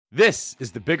This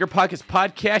is the Bigger Pockets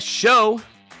Podcast Show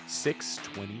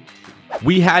 622.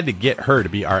 We had to get her to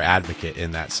be our advocate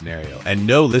in that scenario, and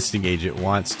no listing agent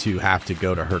wants to have to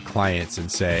go to her clients and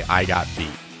say, I got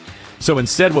beat. So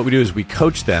instead, what we do is we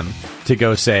coach them to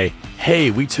go say,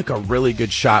 hey, we took a really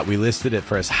good shot. We listed it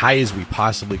for as high as we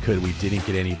possibly could. We didn't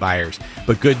get any buyers.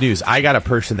 But good news, I got a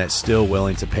person that's still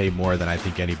willing to pay more than I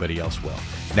think anybody else will.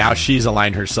 Now she's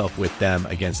aligned herself with them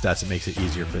against us. It makes it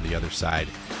easier for the other side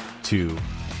to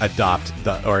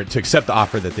to accept the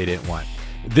offer that they didn't want.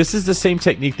 This is the same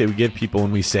technique that we give people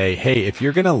when we say, hey, if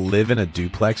you're going to live in a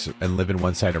duplex and live in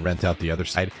one side and rent out the other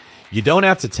side, you don't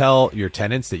have to tell your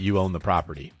tenants that you own the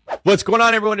property. What's going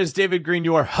on, everyone? It's David Green,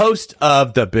 your host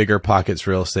of the Bigger Pockets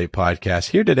Real Estate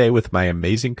Podcast, here today with my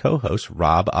amazing co-host,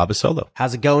 Rob Abasolo.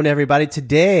 How's it going, everybody?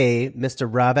 Today, Mr.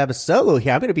 Rob Abasolo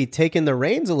here. I'm going to be taking the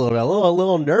reins a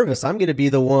little nervous. I'm going to be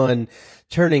the one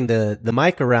turning the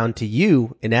mic around to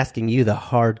you and asking you the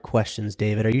hard questions,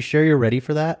 David. Are you sure you're ready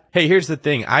for that? Hey, here's the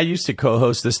thing. I used to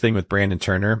co-host this thing with Brandon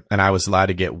Turner, and I was allowed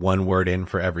to get one word in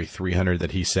for every 300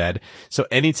 that he said. So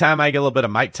anytime I get a little bit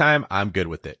of mic time, I'm good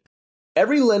with it.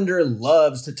 Every lender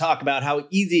loves to talk about how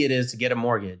easy it is to get a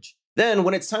mortgage. Then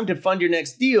when it's time to fund your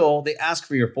next deal, they ask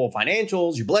for your full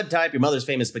financials, your blood type, your mother's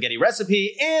famous spaghetti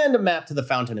recipe, and a map to the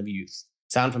fountain of youth.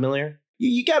 Sound familiar?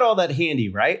 You got all that handy,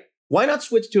 right? Why not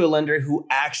switch to a lender who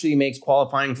actually makes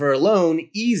qualifying for a loan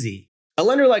easy? A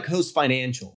lender like Host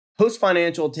Financial. Host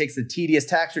Financial takes the tedious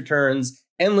tax returns,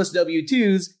 endless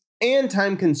W-2s, and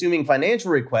time-consuming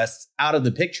financial requests out of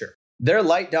the picture. Their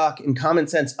light doc and common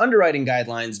sense underwriting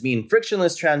guidelines mean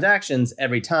frictionless transactions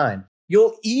every time.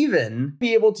 You'll even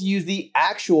be able to use the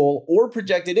actual or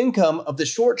projected income of the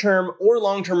short-term or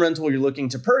long-term rental you're looking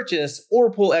to purchase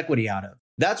or pull equity out of.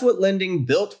 That's what lending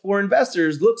built for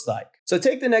investors looks like. So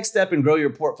take the next step and grow your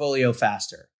portfolio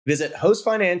faster. Visit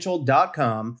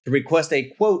hostfinancial.com to request a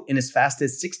quote in as fast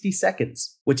as 60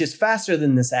 seconds, which is faster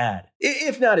than this ad.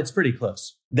 If not, it's pretty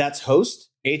close. That's Host,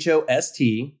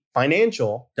 H-O-S-T,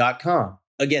 financial.com.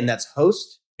 Again, that's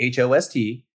Host,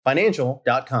 H-O-S-T,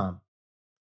 financial.com.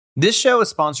 This show is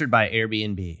sponsored by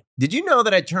Airbnb. Did you know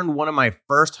that I turned one of my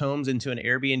first homes into an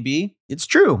Airbnb? It's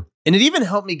true. And it even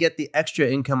helped me get the extra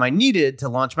income I needed to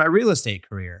launch my real estate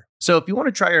career. So if you want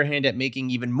to try your hand at making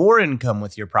even more income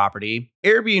with your property,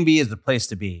 Airbnb is the place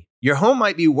to be. Your home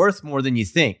might be worth more than you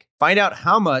think. Find out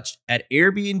how much at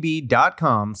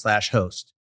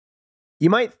airbnb.com/host. You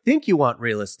might think you want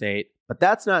real estate, but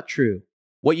that's not true.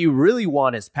 What you really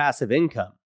want is passive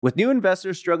income. With new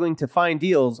investors struggling to find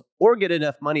deals or get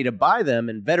enough money to buy them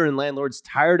and veteran landlords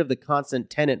tired of the constant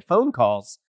tenant phone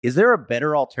calls, is there a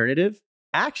better alternative?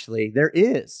 Actually, there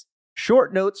is.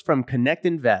 Short notes from Connect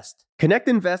Invest. Connect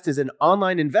Invest is an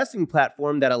online investing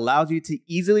platform that allows you to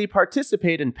easily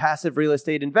participate in passive real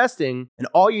estate investing, and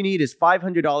all you need is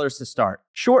 $500 to start.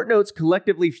 Short Notes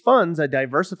collectively funds a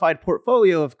diversified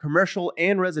portfolio of commercial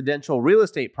and residential real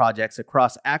estate projects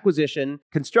across acquisition,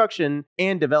 construction,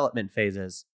 and development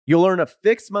phases. You'll earn a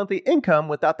fixed monthly income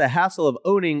without the hassle of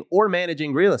owning or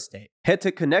managing real estate. Head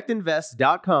to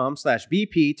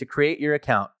connectinvest.com/BP to create your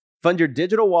account. Fund your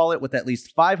digital wallet with at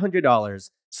least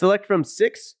 $500. Select from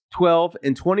 6, 12,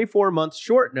 and 24-month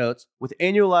short notes with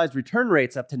annualized return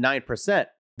rates up to 9%.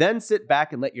 Then sit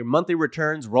back and let your monthly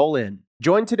returns roll in.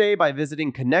 Join today by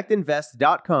visiting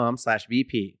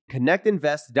connectinvest.com/BP.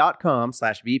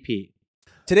 Connectinvest.com/BP.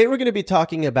 Today, we're going to be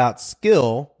talking about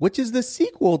Skill, which is the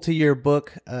sequel to your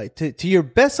book, to your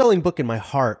best-selling book in my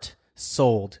heart,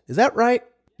 Sold. Is that right?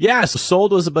 Yeah, so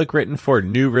Sold was a book written for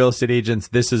new real estate agents.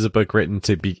 This is a book written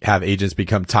to have agents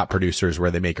become top producers where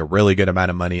they make a really good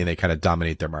amount of money and they kind of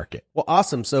dominate their market. Well,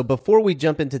 awesome. So before we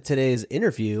jump into today's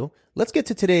interview, let's get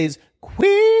to today's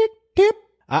quick tip.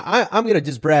 I'm going to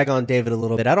just brag on David a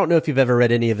little bit. I don't know if you've ever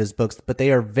read any of his books, but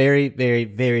they are very, very,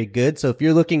 very good. So if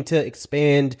you're looking to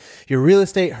expand your real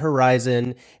estate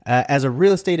horizon as a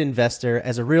real estate investor,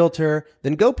 as a realtor,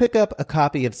 then go pick up a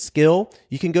copy of Skill.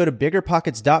 You can go to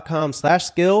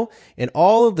biggerpockets.com/skill, and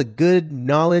all of the good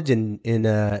knowledge in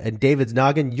David's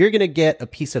noggin, you're going to get a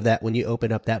piece of that when you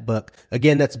open up that book.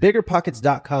 Again, that's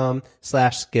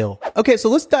biggerpockets.com/skill. Okay, so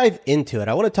let's dive into it.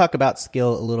 I want to talk about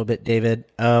Skill a little bit, David.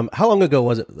 How long ago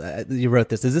was it you wrote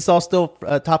this? Is this all still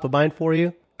top of mind for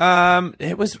you?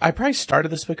 It was. I probably started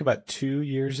this book about 2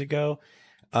 years ago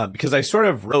because I sort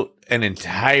of wrote an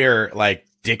entire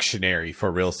dictionary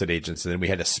for real estate agents. And then we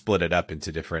had to split it up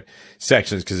into different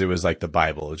sections because it was like the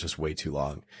Bible. It was just way too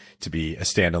long to be a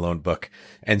standalone book.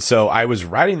 And so I was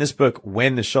writing this book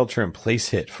when the shelter in place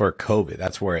hit for COVID.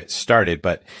 That's where it started.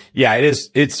 But yeah,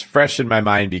 it's fresh in my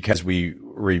mind because we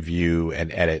review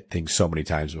and edit things so many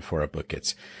times before a book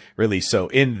gets released. So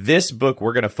in this book,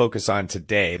 we're going to focus on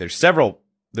today. There's several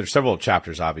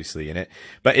chapters obviously in it,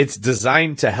 but it's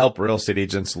designed to help real estate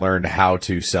agents learn how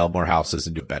to sell more houses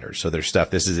and do it better. So there's stuff.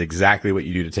 This is exactly what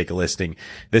you do to take a listing.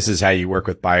 This is how you work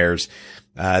with buyers.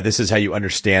 This is how you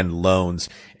understand loans.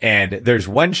 And there's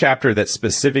one chapter that's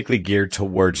specifically geared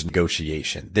towards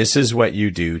negotiation. This is what you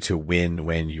do to win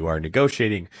when you are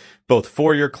negotiating, both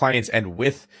for your clients and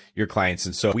with your clients.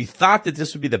 And so we thought that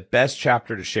this would be the best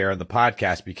chapter to share on the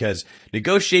podcast because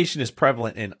negotiation is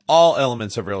prevalent in all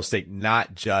elements of real estate,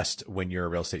 not just when you're a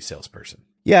real estate salesperson.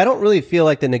 Yeah, I don't really feel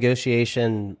like the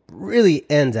negotiation really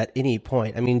ends at any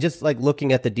point. I mean, just like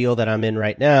looking at the deal that I'm in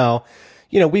right now,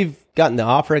 we've gotten the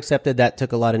offer accepted. That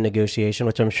took a lot of negotiation,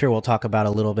 which I'm sure we'll talk about a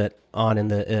little bit on in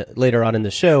the later on in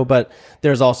the show. But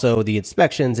there's also the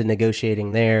inspections and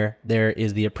negotiating there. There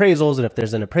is the appraisals, and if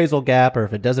there's an appraisal gap or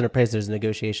if it doesn't appraise, there's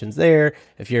negotiations there.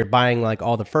 If you're buying like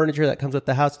all the furniture that comes with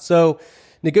the house, so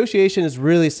negotiation is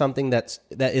really something that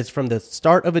is from the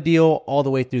start of a deal all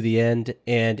the way through the end.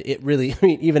 And it really,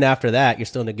 even after that, you're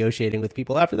still negotiating with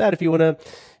people after that. If you want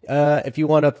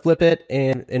to flip it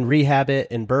and rehab it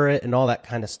and burr it and all that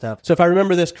kind of stuff. So if I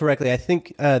remember this correctly, I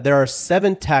think there are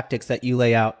 7 tactics that you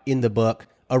lay out in the book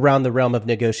around the realm of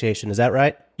negotiation. Is that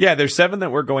right? Yeah, there's 7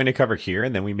 that we're going to cover here,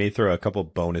 and then we may throw a couple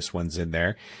bonus ones in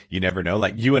there. You never know.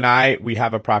 Like you and I, we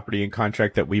have a property in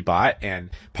contract that we bought, and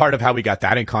part of how we got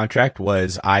that in contract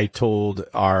was I told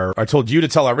you to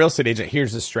tell our real estate agent,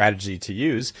 here's the strategy to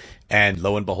use. And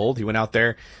lo and behold, he went out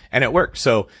there and it worked.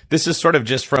 So this is sort of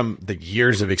just from the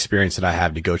years of experience that I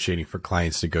have negotiating for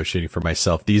clients, negotiating for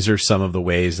myself. These are some of the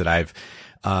ways that I've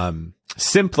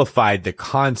simplified the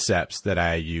concepts that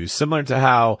I use, similar to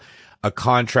how a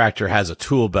contractor has a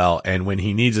tool belt, and when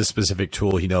he needs a specific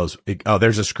tool, he knows, oh,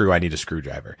 there's a screw, I need a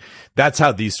screwdriver. That's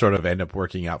how these sort of end up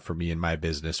working out for me in my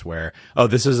business where, oh,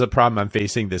 this is a problem I'm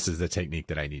facing. This is the technique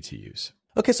that I need to use.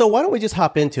 Okay, so why don't we just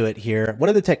hop into it here? One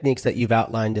of the techniques that you've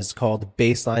outlined is called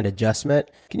baseline adjustment.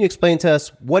 Can you explain to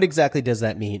us what exactly does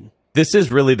that mean? This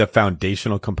is really the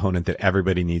foundational component that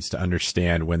everybody needs to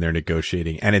understand when they're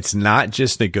negotiating. And it's not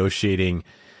just negotiating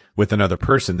with another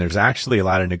person. There's actually a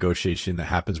lot of negotiation that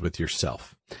happens with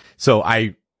yourself. So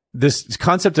this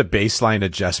concept of baseline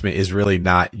adjustment is really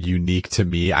not unique to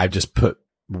me. I've just put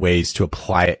ways to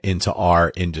apply it into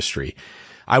our industry.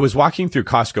 I was walking through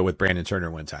Costco with Brandon Turner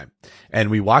one time, and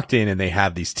we walked in and they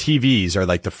have these TVs are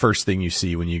like the first thing you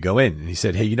see when you go in. And he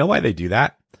said, hey, you know why they do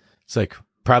that? It's like,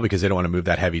 probably because they don't want to move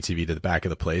that heavy TV to the back of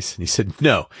the place. And he said,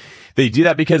 no, they do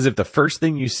that because if the first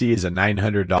thing you see is a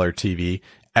 $900 TV,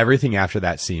 everything after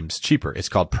that seems cheaper. It's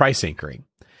called price anchoring.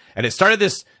 And it started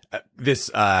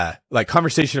this like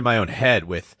conversation in my own head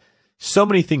with so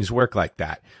many things work like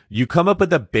that. You come up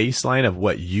with a baseline of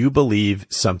what you believe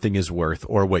something is worth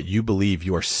or what you believe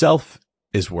yourself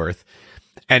is worth.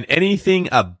 And anything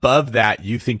above that,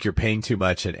 you think you're paying too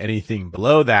much. And anything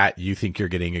below that, you think you're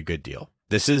getting a good deal.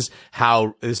 This is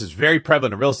very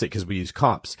prevalent in real estate because we use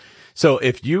comps. So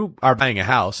if you are buying a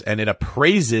house and it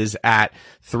appraises at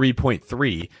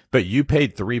 3.3, but you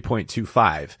paid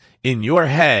 3.25, in your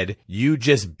head, you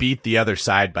just beat the other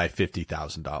side by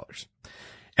 $50,000.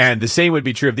 And the same would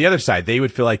be true of the other side. They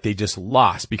would feel like they just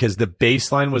lost because the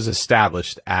baseline was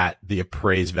established at the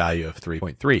appraised value of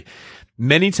 3.3.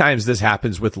 Many times this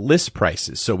happens with list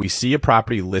prices. So we see a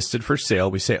property listed for sale.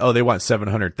 We say, oh, they want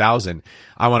 700,000.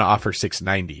 I want to offer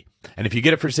 690. And if you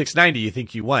get it for 690, you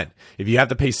think you won. If you have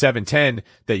to pay 710,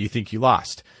 that you think you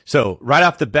lost. So right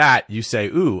off the bat, you say,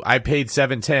 ooh, I paid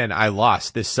 710. I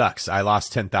lost. This sucks. I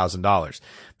lost $10,000.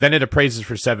 Then it appraises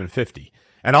for 750.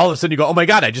 And all of a sudden you go, oh my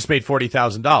God, I just made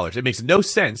 $40,000. It makes no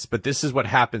sense, but this is what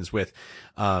happens with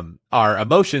our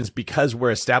emotions because we're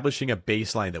establishing a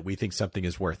baseline that we think something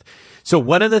is worth. So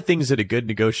one of the things that a good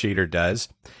negotiator does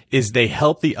is they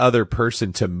help the other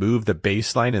person to move the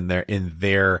baseline in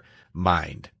their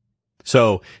mind.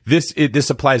 So this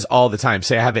applies all the time.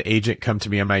 Say I have an agent come to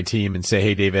me on my team and say,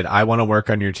 hey, David, I want to work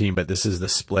on your team, but this is the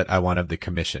split I want of the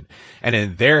commission. And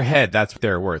in their head, that's what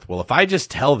they're worth. Well, if I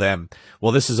just tell them,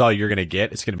 well, this is all you're going to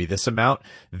get, it's going to be this amount,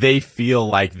 they feel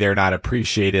like they're not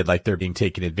appreciated, like they're being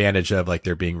taken advantage of, like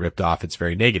they're being ripped off. It's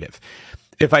very negative.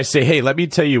 If I say, hey, let me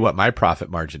tell you what my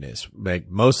profit margin is. Like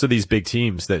most of these big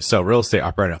teams that sell real estate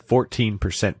operate at a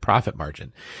 14% profit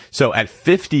margin. So at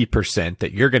 50%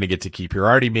 that you're going to get to keep, you're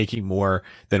already making more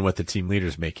than what the team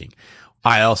leader's making.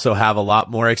 I also have a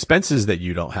lot more expenses that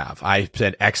you don't have. I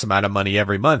spend X amount of money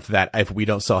every month that if we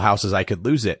don't sell houses, I could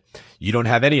lose it. You don't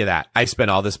have any of that. I spend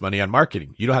all this money on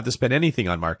marketing. You don't have to spend anything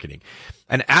on marketing.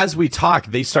 And as we talk,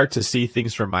 they start to see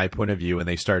things from my point of view, and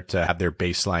they start to have their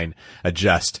baseline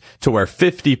adjust to where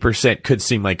 50% could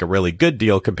seem like a really good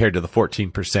deal compared to the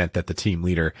 14% that the team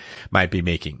leader might be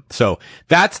making. So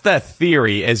that's the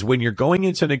theory, is when you're going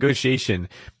into negotiation,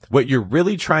 what you're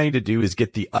really trying to do is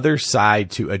get the other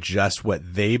side to adjust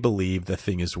what they believe the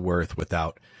thing is worth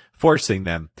without forcing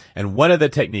them. And one of the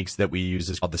techniques that we use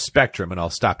is called the spectrum. And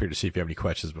I'll stop here to see if you have any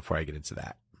questions before I get into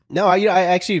that. No, I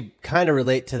actually kind of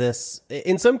relate to this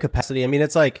in some capacity. I mean,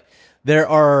 it's like there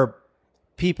are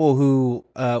people who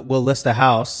will list a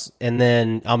house, and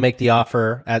then I'll make the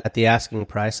offer at the asking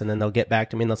price, and then they'll get back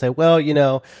to me and they'll say, well,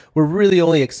 we're really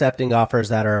only accepting offers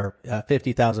that are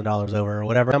 $50,000 over or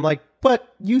whatever. I'm like,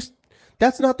 but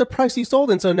that's not the price you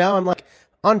sold. And so now I'm like,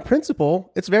 on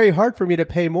principle, it's very hard for me to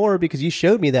pay more because you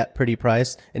showed me that pretty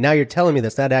price, and now you're telling me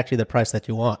that's not actually the price that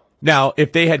you want. Now,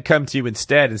 if they had come to you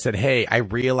instead and said, hey, I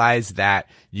realize that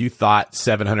you thought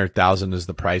 $700,000 is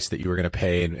the price that you were going to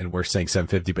pay, and we're saying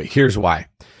 $750,000, but here's why.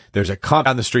 There's a comp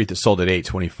down the street that sold at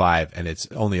 $825,000, and it's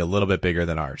only a little bit bigger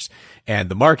than ours. And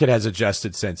the market has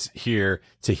adjusted since here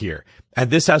to here. And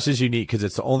this house is unique because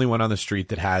it's the only one on the street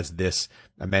that has this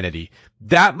amenity.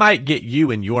 That might get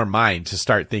you in your mind to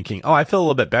start thinking, oh, I feel a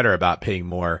little bit better about paying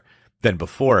more than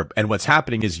before. And what's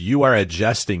happening is you are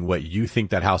adjusting what you think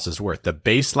that house is worth. The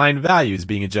baseline value is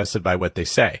being adjusted by what they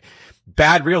say.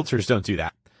 Bad realtors don't do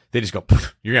that. They just go,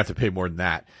 you're gonna have to pay more than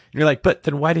that. And you're like, but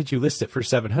then why did you list it for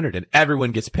 700? And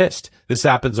everyone gets pissed. This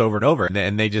happens over and over.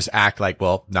 And they just act like,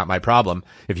 well, not my problem.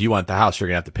 If you want the house, you're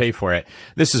gonna have to pay for it.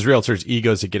 This is realtors'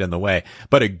 egos that get in the way.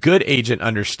 But a good agent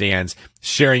understands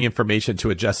sharing information to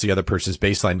adjust the other person's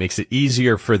baseline makes it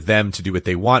easier for them to do what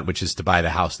they want, which is to buy the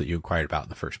house that you inquired about in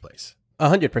the first place.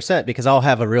 100%, because I'll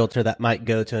have a realtor that might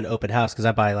go to an open house because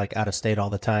I buy like out of state all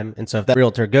the time. And so if that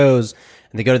realtor goes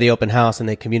and they go to the open house and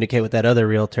they communicate with that other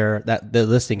realtor, the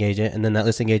listing agent, and then that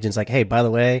listing agent's like, hey, by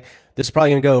the way, this is probably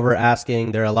going to go over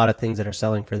asking. There are a lot of things that are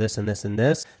selling for this and this and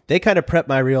this. They kind of prep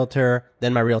my realtor.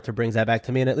 Then my realtor brings that back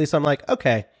to me. And at least I'm like,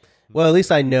 okay, well, at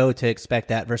least I know to expect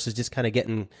that versus just kind of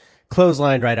getting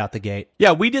clotheslined right out the gate.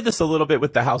 Yeah, we did this a little bit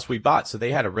with the house we bought. So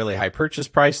they had a really high purchase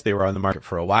price. They were on the market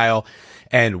for a while.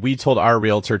 And we told our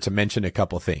realtor to mention a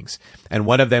couple things. And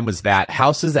one of them was that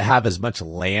houses that have as much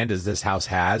land as this house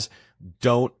has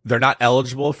they're not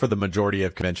eligible for the majority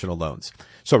of conventional loans.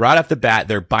 So right off the bat,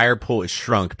 their buyer pool is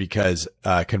shrunk because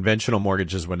conventional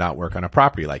mortgages would not work on a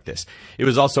property like this. It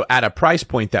was also at a price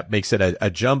point that makes it a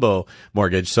jumbo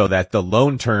mortgage so that the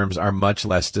loan terms are much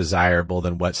less desirable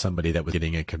than what somebody that was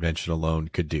getting a conventional loan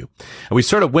could do. And we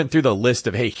sort of went through the list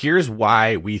of, hey, here's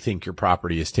why we think your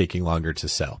property is taking longer to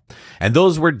sell. And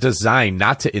those were designed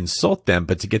not to insult them,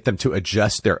 but to get them to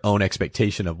adjust their own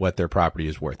expectation of what their property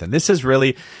is worth. And this is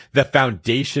really the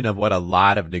foundation of what a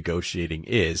lot of negotiating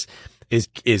is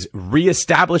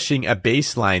reestablishing a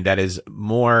baseline that is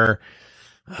more,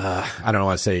 I don't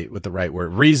want to say with the right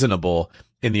word, reasonable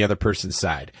in the other person's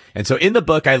side. And so in the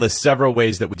book, I list several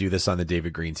ways that we do this on the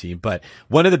David Greene team, but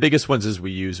one of the biggest ones is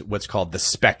we use what's called the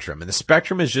spectrum. And the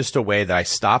spectrum is just a way that I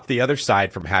stop the other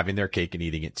side from having their cake and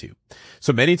eating it too.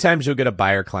 So many times you'll get a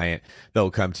buyer client,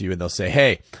 they'll come to you and they'll say,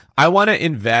 hey, I want to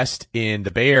invest in the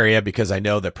Bay Area because I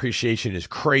know the appreciation is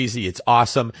crazy. It's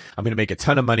awesome. I'm going to make a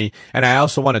ton of money. And I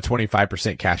also want a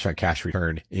 25% cash on cash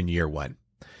return in year one.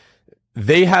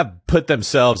 They have put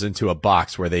themselves into a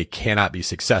box where they cannot be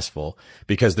successful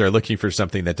because they're looking for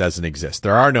something that doesn't exist.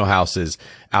 There are no houses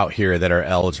out here that are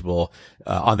eligible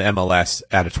on the MLS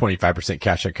at a 25%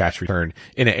 cash on cash return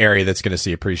in an area that's going to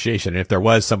see appreciation. And if there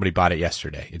was, somebody bought it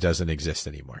yesterday. It doesn't exist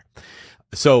anymore.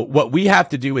 So what we have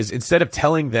to do is instead of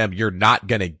telling them you're not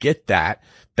going to get that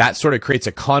sort of creates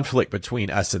a conflict between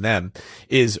us and them,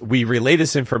 is we relay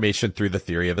this information through the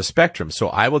theory of a spectrum. So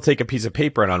I will take a piece of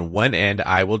paper and on one end,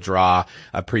 I will draw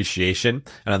appreciation.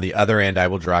 And on the other end, I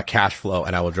will draw cash flow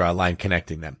and I will draw a line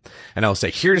connecting them. And I'll say,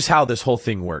 here's how this whole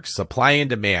thing works. Supply and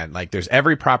demand. Like there's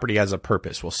every property has a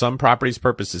purpose. Well, some properties'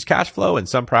 purpose is cash flow and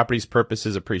some properties' purpose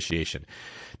is appreciation.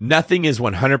 Nothing is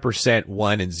 100%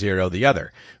 one and zero the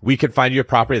other. We could find you a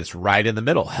property that's right in the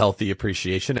middle, healthy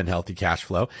appreciation and healthy cash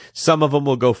flow. Some of them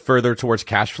will go further towards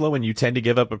cash flow and you tend to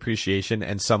give up appreciation,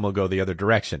 and some will go the other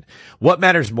direction. What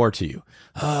matters more to you?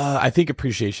 I think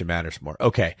appreciation matters more.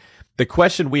 Okay. The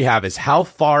question we have is how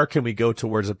far can we go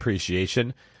towards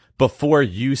appreciation before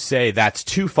you say that's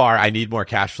too far, I need more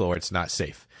cash flow, or it's not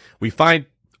safe? We find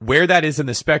where that is in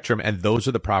the spectrum, and those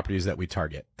are the properties that we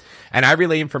target. And I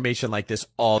relay information like this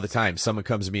all the time. Someone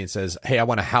comes to me and says, hey, I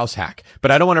want a house hack, but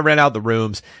I don't want to rent out the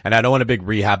rooms, and I don't want a big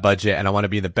rehab budget, and I want to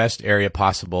be in the best area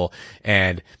possible.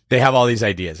 And they have all these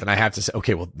ideas, and I have to say,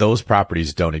 okay, well, those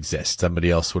properties don't exist.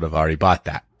 Somebody else would have already bought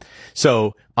that.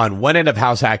 So on one end of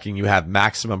house hacking, you have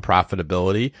maximum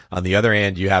profitability. On the other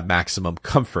end, you have maximum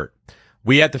comfort.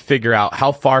 We have to figure out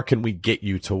how far can we get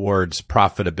you towards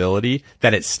profitability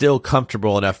that it's still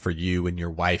comfortable enough for you and your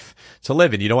wife to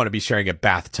live in. You don't want to be sharing a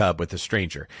bathtub with a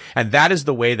stranger. And that is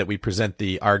the way that we present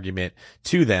the argument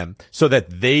to them so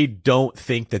that they don't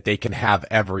think that they can have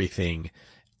everything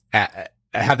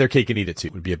have their cake and eat it too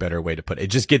would be a better way to put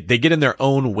it. They get in their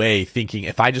own way thinking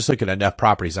if I just look at enough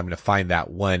properties, I'm going to find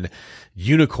that one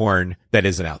unicorn that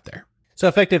isn't out there. So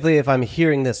effectively, if I'm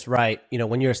hearing this right,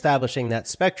 when you're establishing that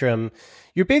spectrum,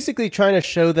 you're basically trying to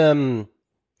show them,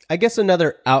 I guess,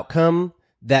 another outcome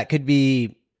that could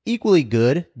be equally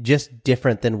good, just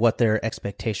different than what their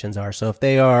expectations are. So if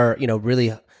they are,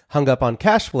 really hung up on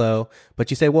cash flow, but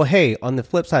you say, well, hey, on the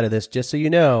flip side of this, just so you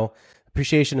know,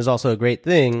 appreciation is also a great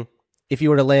thing. If you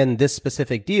were to land this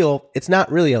specific deal, it's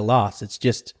not really a loss. It's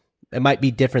just, it might be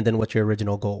different than what your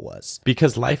original goal was.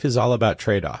 Because life is all about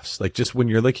trade-offs. Like just when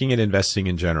you're looking at investing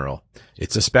in general,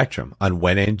 it's a spectrum. On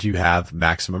one end, you have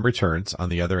maximum returns. On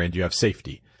the other end, you have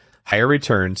safety. Higher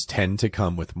returns tend to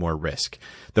come with more risk.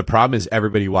 The problem is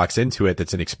everybody walks into it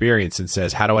that's inexperienced and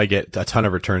says, how do I get a ton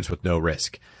of returns with no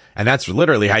risk? And that's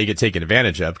literally how you get taken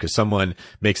advantage of because someone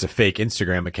makes a fake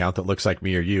Instagram account that looks like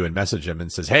me or you and message them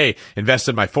and says, hey, invest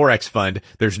in my Forex fund.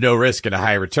 There's no risk and a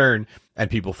high return,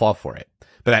 and people fall for it.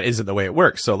 But that isn't the way it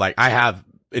works. So like I have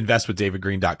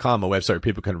investwithdavidgreen.com, a website where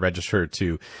people can register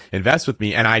to invest with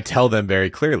me. And I tell them very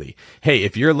clearly, hey,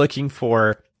 if you're looking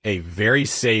for a very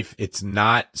safe, it's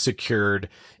not secured,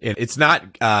 and it's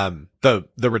not, the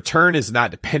return is not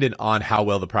dependent on how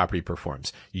well the property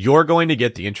performs. You're going to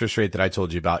get the interest rate that I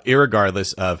told you about,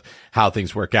 irregardless of how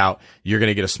things work out. You're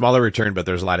going to get a smaller return, but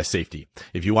there's a lot of safety.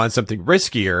 If you want something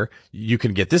riskier, you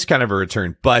can get this kind of a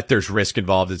return, but there's risk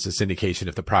involved. It's a syndication.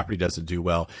 If the property doesn't do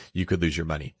well, you could lose your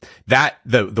money. That,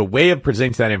 the way of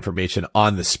presenting that information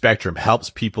on the spectrum helps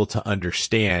people to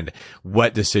understand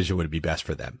what decision would be best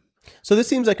for them. So this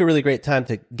seems like a really great time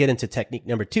to get into technique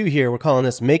number 2 here. We're calling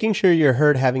this making sure you're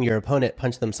heard, having your opponent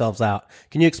punch themselves out.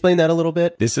 Can you explain that a little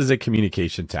bit? This is a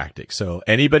communication tactic. So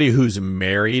anybody who's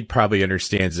married probably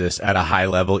understands this at a high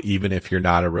level, even if you're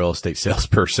not a real estate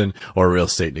salesperson or a real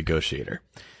estate negotiator.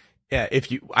 Yeah,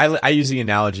 I use the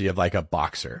analogy of like a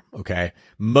boxer. Okay.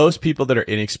 Most people that are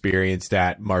inexperienced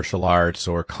at martial arts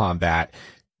or combat,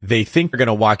 they think they're going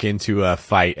to walk into a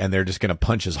fight and they're just going to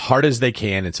punch as hard as they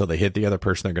can until they hit the other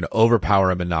person. They're going to overpower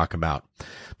them and knock them out.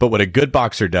 But what a good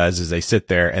boxer does is they sit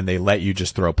there and they let you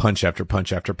just throw punch after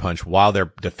punch after punch while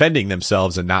they're defending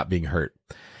themselves and not being hurt.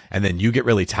 And then you get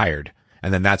really tired.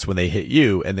 And then that's when they hit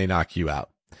you and they knock you out.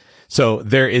 So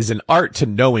there is an art to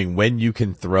knowing when you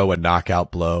can throw a knockout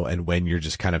blow and when you're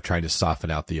just kind of trying to soften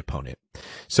out the opponent.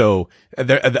 So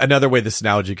another way this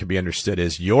analogy can be understood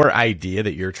is your idea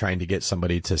that you're trying to get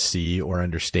somebody to see or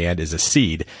understand is a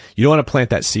seed. You don't want to plant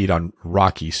that seed on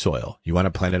rocky soil. You want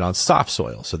to plant it on soft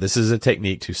soil. So this is a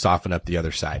technique to soften up the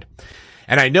other side.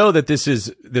 And I know that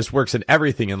this works in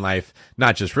everything in life,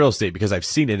 not just real estate, because I've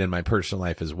seen it in my personal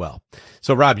life as well.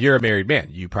 So Rob, you're a married man.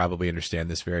 You probably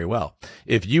understand this very well.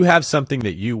 If you have something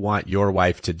that you want your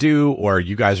wife to do, or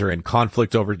you guys are in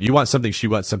conflict over, you want something, she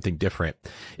wants something different.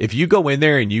 If you go in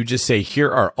there and you just say,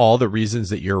 here are all the reasons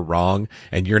that you're wrong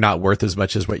and you're not worth as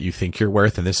much as what you think you're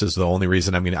worth, and this is the only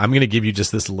reason I'm going to give you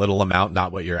just this little amount,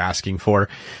 not what you're asking for,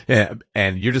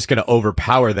 and you're just going to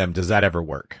overpower them. Does that ever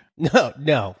work?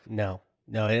 No.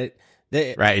 Right.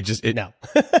 No.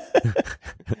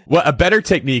 What a better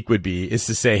technique would be is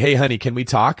to say, hey, honey, can we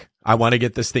talk? I want to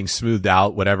get this thing smoothed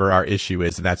out, whatever our issue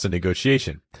is. And that's a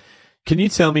negotiation. Can you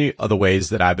tell me the ways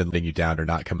that I've been letting you down or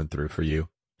not coming through for you?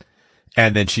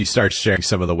 And then she starts sharing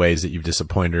some of the ways that you've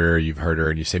disappointed her, or you've hurt her,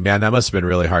 and you say, man, that must have been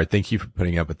really hard. Thank you for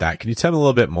putting up with that. Can you tell me a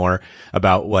little bit more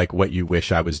about like what you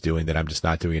wish I was doing that I'm just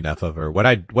not doing enough of, or what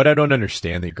I don't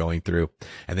understand that you're going through?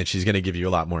 And then she's going to give you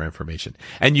a lot more information.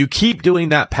 And you keep doing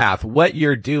that path. What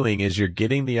you're doing is you're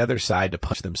getting the other side to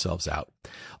punch themselves out.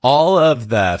 All of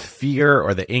the fear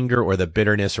or the anger or the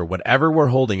bitterness or whatever we're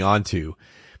holding on to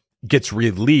gets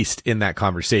released in that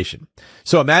conversation.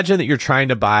 So imagine that you're trying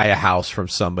to buy a house from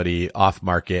somebody off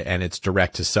market and it's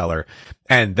direct to seller,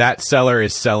 and that seller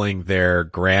is selling their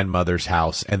grandmother's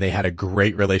house and they had a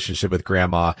great relationship with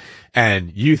grandma,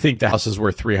 and you think the house is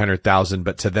worth $300,000,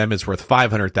 but to them it's worth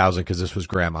 $500,000 because this was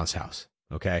grandma's house.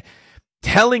 Okay.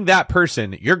 telling that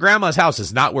person your grandma's house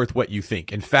is not worth what you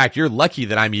think. In fact, you're lucky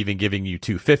that I'm even giving you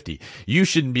 $250. You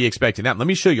shouldn't be expecting that. Let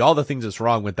me show you all the things that's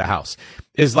wrong with the house.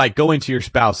 Is like going to your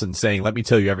spouse and saying, let me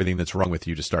tell you everything that's wrong with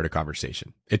you to start a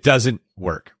conversation. It doesn't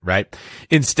work, right?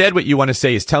 Instead, what you want to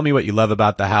say is, tell me what you love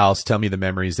about the house. Tell me the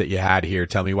memories that you had here.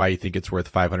 Tell me why you think it's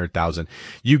worth $500,000.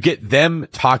 You get them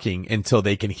talking until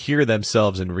they can hear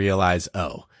themselves and realize,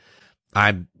 oh,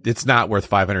 it's not worth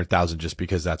 500,000 just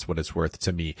because that's what it's worth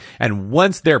to me. And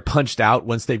once they're punched out,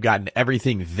 once they've gotten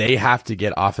everything they have to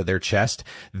get off of their chest,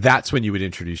 that's when you would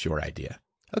introduce your idea.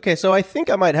 Okay, so I think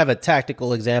I might have a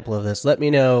tactical example of this. Let me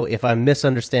know if I'm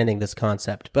misunderstanding this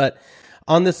concept. But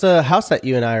on this house that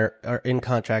you and I are in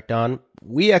contract on,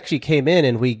 we actually came in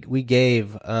and we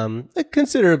gave a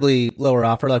considerably lower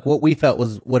offer, like what we felt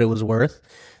was what it was worth.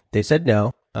 They said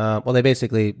no. Well,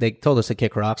 they told us to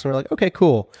kick rocks, and we're like, okay,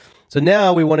 cool. So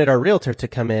now we wanted our realtor to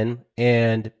come in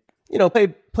and,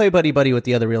 play buddy with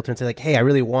the other realtor and say like, hey, I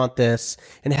really want this,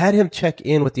 and had him check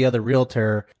in with the other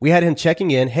realtor. We had him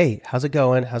checking in. Hey, how's it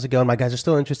going? My guys are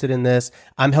still interested in this.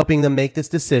 I'm helping them make this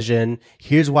decision.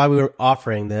 Here's why we were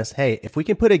offering this. Hey, if we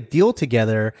can put a deal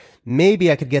together,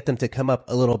 maybe I could get them to come up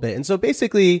a little bit. And so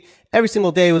basically every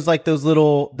single day was like those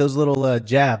little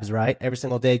jabs, right? Every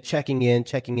single day checking in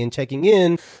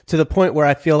to the point where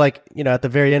I feel like, at the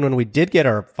very end when we did get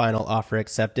our final offer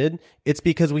accepted, it's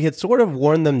because we had sort of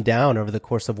worn them down over the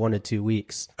course of 1 to 2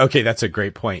 weeks. Okay, that's a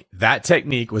great point. That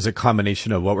technique was a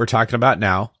combination of what we're talking about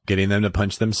now, getting them to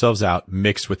punch themselves out,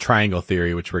 mixed with triangle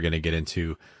theory, which we're going to get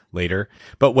into later.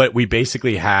 But what we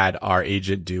basically had our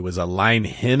agent do was align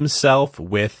himself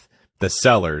with the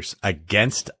sellers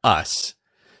against us,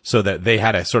 so that they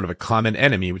had a sort of a common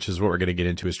enemy, which is what we're going to get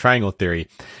into, is triangle theory,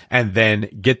 and then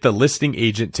get the listing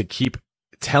agent to keep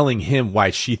telling him why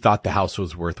she thought the house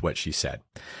was worth what she said.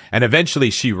 And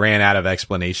eventually she ran out of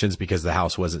explanations because the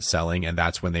house wasn't selling. And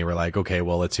that's when they were like, okay,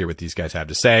 well, let's hear what these guys have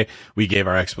to say. We gave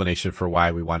our explanation for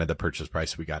why we wanted the purchase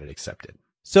price. We got it accepted.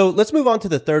 So let's move on to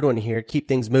the third one here. Keep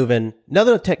things moving.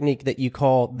 Another technique that you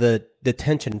call the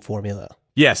tension formula.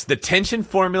 Yes, the tension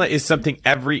formula is something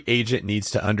every agent needs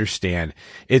to understand.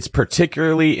 It's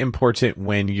particularly important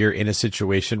when you're in a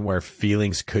situation where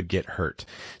feelings could get hurt.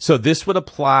 So this would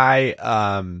apply,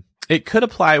 it could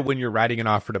apply when you're writing an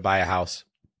offer to buy a house,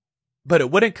 but it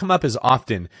wouldn't come up as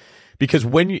often because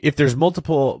if there's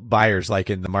multiple buyers,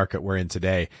 like in the market we're in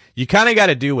today, you kind of got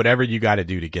to do whatever you got to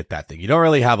do to get that thing. You don't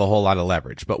really have a whole lot of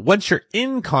leverage. But once you're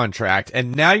in contract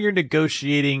and now you're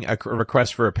negotiating a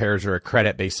request for repairs or a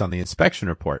credit based on the inspection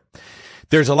report,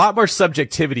 there's a lot more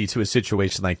subjectivity to a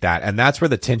situation like that. And that's where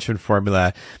the tension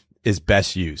formula is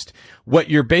best used.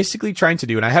 What you're basically trying to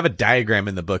do, and I have a diagram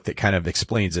in the book that kind of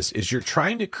explains this, is you're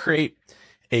trying to create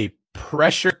a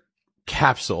pressure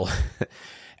capsule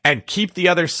and keep the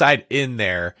other side in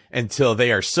there until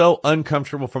they are so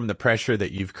uncomfortable from the pressure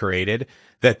that you've created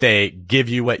that they give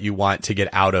you what you want to get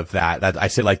out of that. That I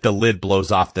say, like, the lid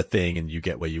blows off the thing and you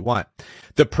get what you want.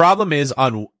 The problem is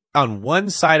on one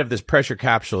side of this pressure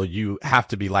capsule, you have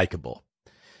to be likable.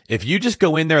 If you just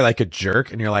go in there like a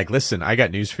jerk and you're like, listen, I got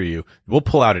news for you. We'll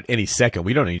pull out at any second.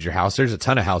 We don't need your house. There's a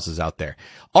ton of houses out there.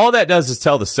 All that does is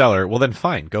tell the seller, well, then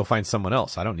fine, go find someone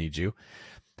else. I don't need you.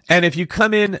 And if you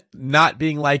come in not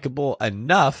being likable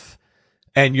enough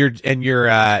and you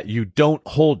don't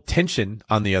hold tension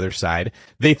on the other side,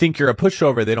 they think you're a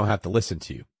pushover. They don't have to listen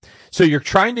to you. So you're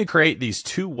trying to create these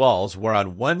two walls where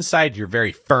on one side you're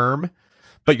very firm,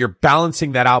 but you're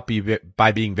balancing that out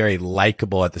by being very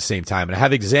likable at the same time. And I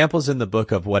have examples in the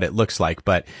book of what it looks like,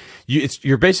 but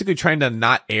you're basically trying to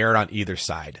not err on either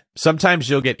side. Sometimes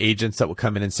you'll get agents that will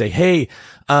come in and say, hey,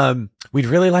 we'd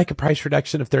really like a price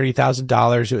reduction of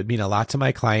 $30,000. It would mean a lot to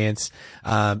my clients.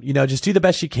 Just do the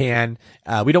best you can.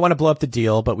 We don't want to blow up the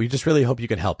deal, but we just really hope you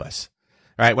can help us.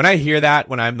 All right. When I hear that,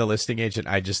 when I'm the listing agent,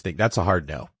 I just think that's a hard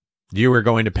no. You are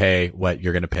going to pay what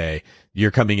you're going to pay.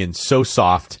 You're coming in so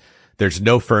soft. There's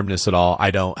no firmness at all. I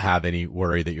don't have any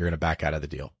worry that you're going to back out of the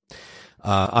deal.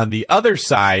 On the other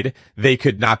side, they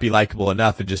could not be likable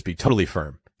enough and just be totally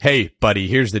firm. Hey, buddy,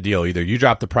 here's the deal. Either you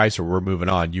drop the price or we're moving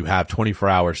on. You have 24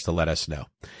 hours to let us know.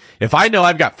 If I know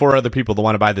I've got 4 other people that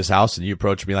want to buy this house and you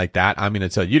approach me like that, I'm going to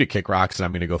tell you to kick rocks and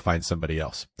I'm going to go find somebody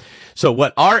else. So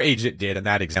what our agent did in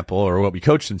that example, or what we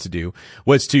coached him to do,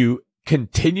 was to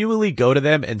continually go to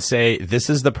them and say, this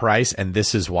is the price and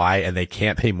this is why, and they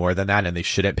can't pay more than that and they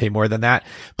shouldn't pay more than that.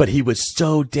 But he was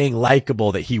so dang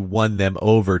likable that he won them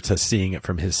over to seeing it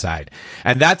from his side.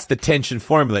 And that's the tension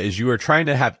formula, is you are trying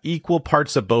to have equal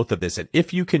parts of both of this. And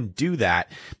if you can do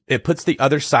that, it puts the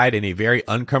other side in a very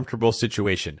uncomfortable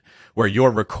situation where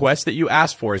your request that you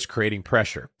asked for is creating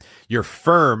pressure. You're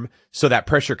firm so that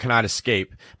pressure cannot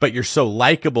escape, but you're so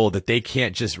likable that they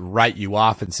can't just write you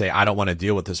off and say, I don't want to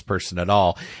deal with this person at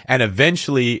all. And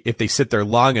eventually, if they sit there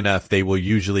long enough, they will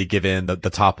usually give in, the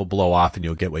top will blow off and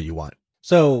you'll get what you want.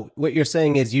 So what you're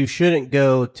saying is you shouldn't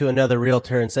go to another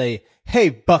realtor and say, hey,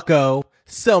 bucko,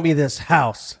 sell me this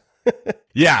house.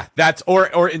 Yeah, that's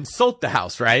or insult the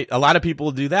house, right? A lot of people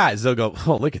will do that. Is they'll go,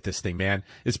 oh, look at this thing, man.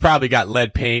 It's probably got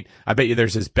lead paint. I bet you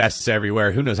there's asbestos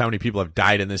everywhere. Who knows how many people have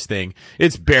died in this thing?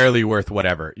 It's barely worth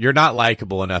whatever. You're not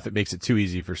likable enough. It makes it too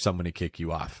easy for someone to kick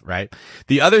you off, right?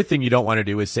 The other thing you don't want to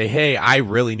do is say, hey, I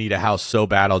really need a house so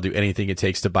bad. I'll do anything it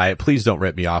takes to buy it. Please don't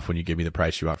rip me off when you give me the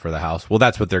price you want for the house. Well,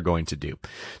 that's what they're going to do.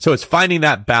 So it's finding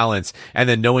that balance and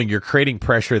then knowing you're creating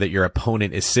pressure that your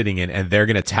opponent is sitting in and they're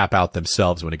going to tap out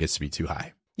themselves when it gets to be too high.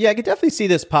 Yeah, I could definitely see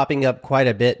this popping up quite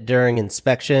a bit during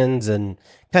inspections and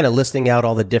kind of listing out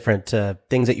all the different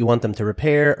things that you want them to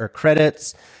repair or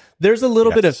credits. There's a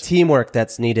little bit of teamwork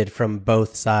that's needed from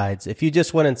both sides. If you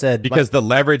just went and said... Because the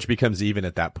leverage becomes even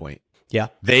at that point. Yeah.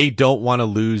 They don't want to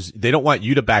lose. They don't want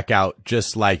you to back out,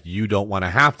 just like you don't want to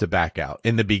have to back out.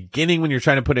 In the beginning, when you're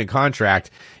trying to put in contract,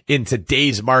 in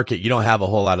today's market, you don't have a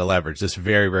whole lot of leverage. This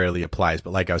very rarely applies.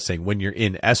 But like I was saying, when you're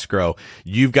in escrow,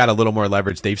 you've got a little more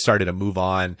leverage. They've started to move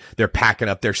on. They're packing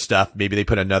up their stuff. Maybe they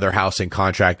put another house in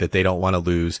contract that they don't want to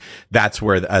lose. That's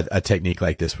where a technique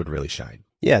like this would really shine.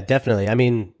 Yeah, definitely. I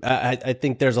mean, I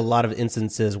think there's a lot of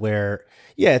instances where,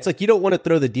 yeah, it's like you don't want to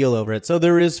throw the deal over it. So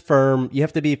there is you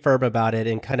have to be firm about it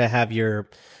and kind of have your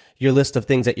list of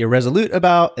things that you're resolute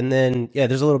about. And then, yeah,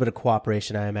 there's a little bit of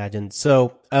cooperation, I imagine.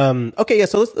 So, okay, yeah,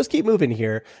 so let's keep moving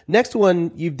here. Next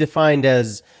one you've defined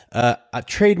as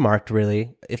trademarked,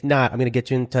 really. If not, I'm going to get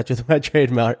you in touch with my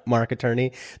trademark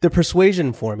attorney. The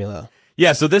persuasion formula.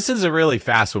 Yeah, so this is a really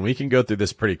fast one. We can go through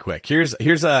this pretty quick. Here's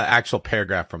an actual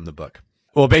paragraph from the book.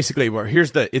 Well, basically,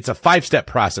 it's a 5-step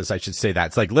process. I should say that.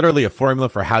 It's like literally a formula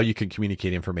for how you can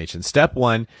communicate information. Step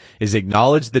 1 is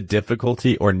acknowledge the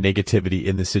difficulty or negativity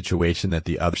in the situation that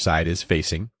the other side is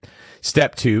facing.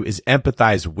 Step 2 is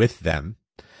empathize with them.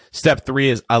 Step 3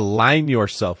 is align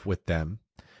yourself with them.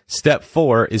 Step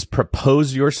 4 is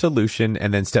propose your solution.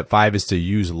 And then step 5 is to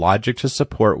use logic to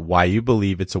support why you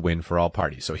believe it's a win for all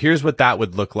parties. So here's what that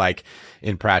would look like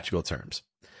in practical terms.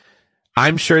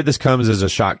 I'm sure this comes as a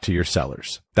shock to your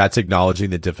sellers. That's acknowledging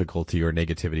the difficulty or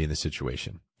negativity in the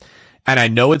situation. And I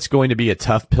know it's going to be a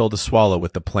tough pill to swallow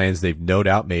with the plans they've no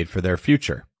doubt made for their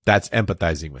future. That's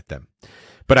empathizing with them.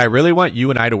 But I really want you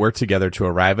and I to work together to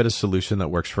arrive at a solution that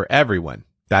works for everyone.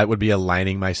 That would be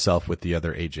aligning myself with the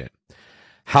other agent.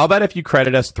 How about if you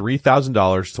credit us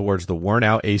 $3,000 towards the worn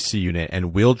out AC unit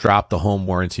and we'll drop the home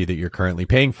warranty that you're currently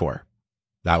paying for?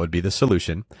 That would be the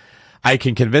solution. I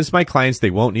can convince my clients they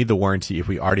won't need the warranty if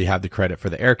we already have the credit for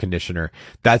the air conditioner.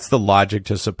 That's the logic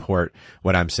to support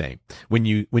what I'm saying. When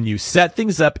you set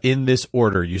things up in this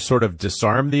order, you sort of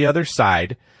disarm the other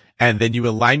side and then you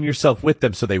align yourself with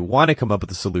them so they want to come up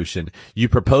with a solution. You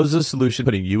propose a solution,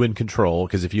 putting you in control,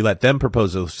 because if you let them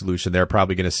propose a solution, they're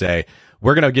probably going to say,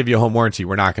 we're going to give you a home warranty.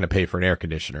 We're not going to pay for an air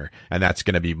conditioner. And that's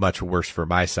going to be much worse for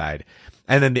my side.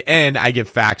 And then the end, I give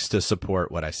facts to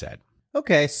support what I said.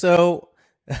 Okay, so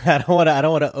I don't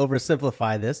want to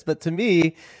oversimplify this, but to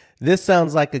me, this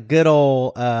sounds like a good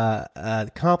old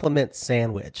compliment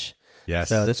sandwich. Yes.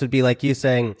 So this would be like you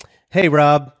saying, "Hey,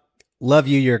 Rob, love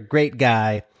you. You're a great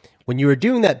guy. When you were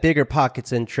doing that Bigger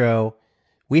Pockets intro,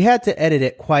 we had to edit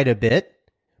it quite a bit,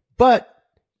 but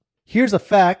here's a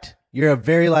fact: you're a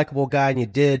very likable guy, and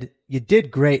you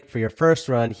did great for your first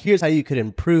run. Here's how you could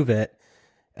improve it."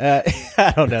 I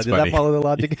don't know. That's Did funny. that follow the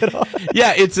logic at all?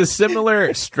 Yeah, it's a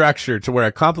similar structure to where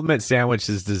a compliment sandwich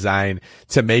is designed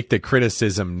to make the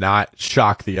criticism not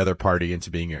shock the other party into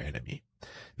being your enemy.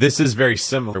 This is very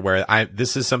similar where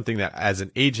this is something that as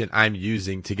an agent I'm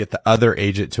using to get the other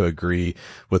agent to agree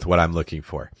with what I'm looking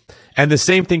for. And the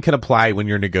same thing can apply when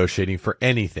you're negotiating for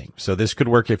anything. So this could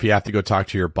work if you have to go talk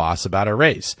to your boss about a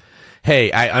raise.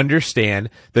 Hey, I understand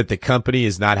that the company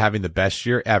is not having the best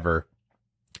year ever,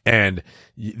 and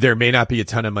there may not be a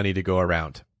ton of money to go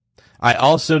around. I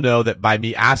also know that by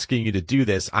me asking you to do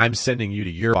this, I'm sending you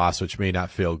to your boss, which may not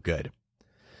feel good.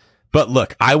 But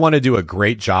look, I want to do a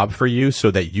great job for you so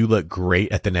that you look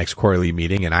great at the next quarterly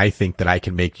meeting. And I think that I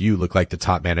can make you look like the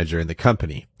top manager in the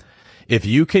company. If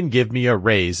you can give me a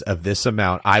raise of this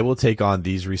amount, I will take on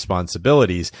these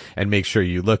responsibilities and make sure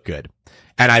you look good.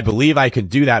 And I believe I can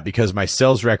do that because my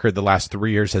sales record the last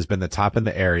 3 years has been the top in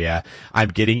the area. I'm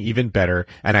getting even better.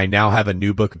 And I now have a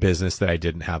new book of business that I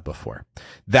didn't have before.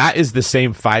 That is the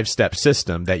same 5-step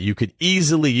system that you could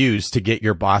easily use to get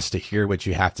your boss to hear what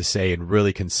you have to say and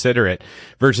really consider it.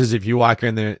 Versus if you walk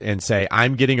in there and say,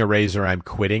 I'm getting a raise or I'm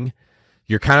quitting,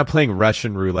 you're kind of playing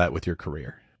Russian roulette with your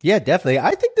career. Yeah, definitely.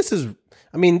 I think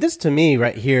this to me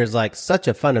right here is like such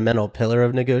a fundamental pillar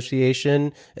of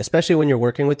negotiation, especially when you're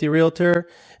working with your realtor.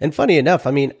 And funny enough,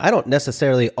 I mean, I don't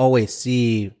necessarily always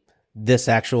see this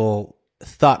actual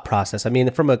thought process. I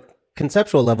mean, from a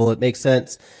conceptual level, it makes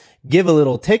sense. Give a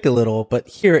little, take a little, but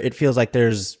here it feels like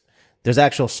there's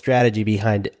actual strategy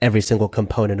behind every single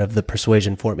component of the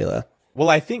persuasion formula. Well,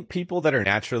 I think people that are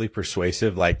naturally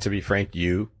persuasive, like to be frank,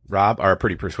 you, Rob, are a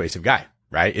pretty persuasive guy,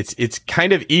 right? It's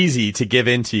kind of easy to give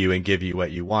in to you and give you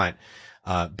what you want,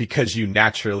 because you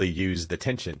naturally use the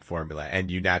tension formula and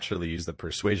you naturally use the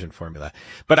persuasion formula.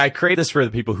 But I create this for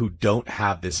the people who don't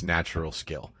have this natural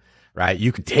skill, right?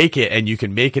 You can take it and you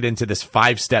can make it into this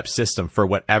 5-step system for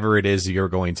whatever it is you're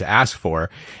going to ask for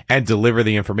and deliver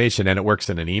the information. And it works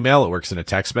in an email. It works in a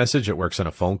text message. It works on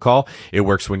a phone call. It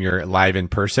works when you're live in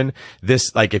person.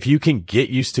 This, like, if you can get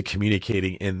used to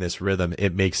communicating in this rhythm,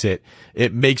 it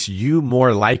makes you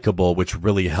more likable, which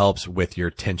really helps with your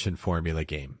tension formula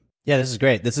game. Yeah, this is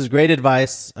great. This is great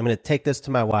advice. I'm going to take this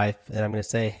to my wife and I'm going to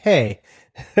say, hey,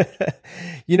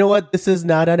 you know what? This is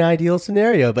not an ideal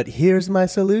scenario, but here's my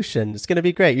solution. It's going to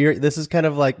be great. This is kind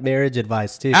of like marriage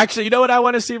advice too. Actually, you know what I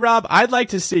want to see, Rob? I'd like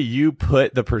to see you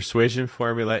put the persuasion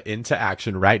formula into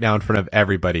action right now in front of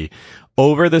everybody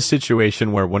over the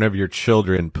situation where one of your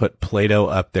children put Play-Doh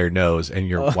up their nose and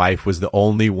your wife was the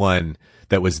only one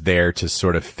that was there to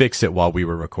sort of fix it while we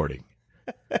were recording.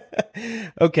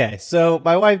 Okay, so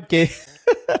my wife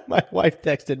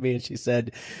texted me and she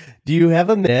said, "Do you have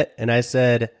a minute?" And I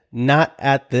said, "Not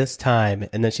at this time."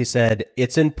 And then she said,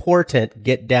 "It's important.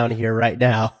 Get down here right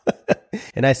now."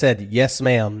 And I said, "Yes,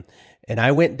 ma'am." And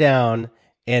I went down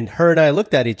and her and I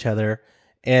looked at each other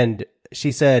and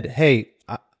she said, "Hey,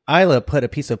 Isla put a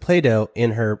piece of Play-Doh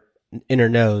in her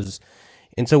nose."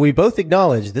 And so we both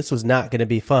acknowledged this was not going to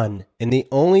be fun. And the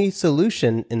only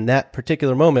solution in that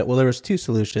particular moment, well, there was 2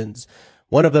 solutions.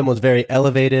 One of them was very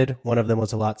elevated. One of them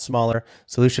was a lot smaller.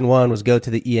 Solution 1 was go to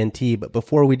the ENT. But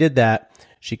before we did that,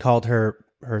 she called her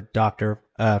doctor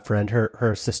friend,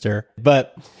 her sister.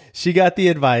 But she got the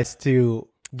advice to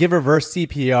give reverse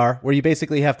CPR, where you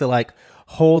basically have to like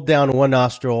hold down one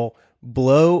nostril,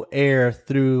 blow air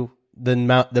through the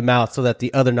mouth so that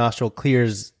the other nostril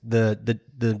clears the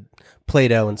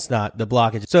Play-Doh and snot, the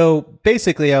blockage. So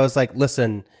basically I was like,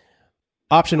 listen,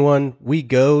 option 1, we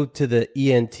go to the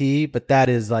ENT, but that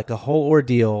is like a whole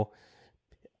ordeal.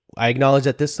 I acknowledge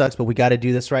that this sucks, but we got to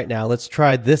do this right now. Let's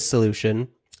try this solution.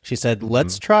 She said,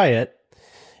 let's try it.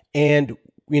 And,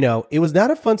 you know, it was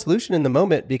not a fun solution in the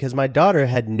moment because my daughter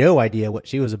had no idea what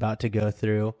she was about to go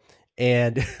through.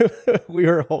 And we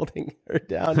were holding her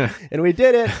down and we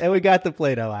did it and we got the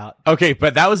Play-Doh out. Okay,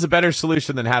 but that was a better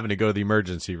solution than having to go to the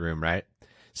emergency room, right?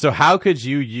 So how could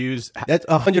you use... That's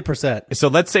 100%. So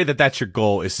let's say that that's your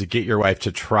goal, is to get your wife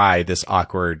to try this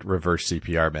awkward reverse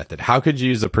CPR method. How could you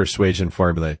use a persuasion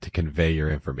formula to convey your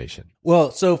information?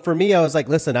 Well, so for me, I was like,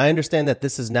 listen, I understand that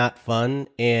this is not fun.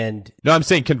 And no, I'm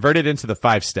saying convert it into the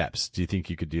 5 steps. Do you think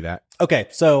you could do that? Okay,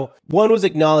 so 1 was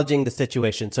acknowledging the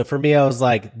situation. So for me, I was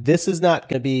like, this is not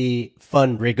going to be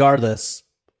fun regardless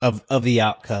of the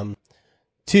outcome.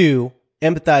 2,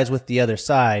 empathize with the other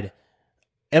side.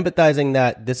 Empathizing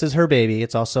that this is her baby,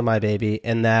 it's also my baby,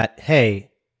 and that,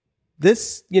 hey,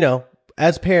 this, you know,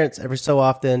 as parents, every so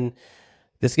often,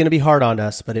 this is going to be hard on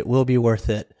us, but it will be worth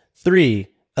it. 3,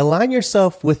 align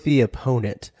yourself with the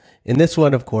opponent. In this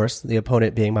one, of course, the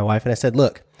opponent being my wife. And I said,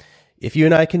 look, if you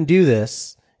and I can do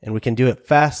this, and we can do it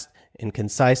fast and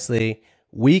concisely,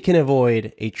 we can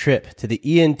avoid a trip to the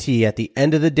ENT at the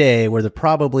end of the day where they're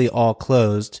probably all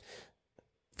closed.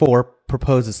 4,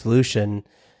 propose a solution.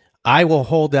 I will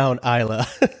hold down Isla.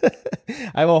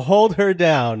 I will hold her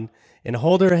down and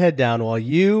hold her head down while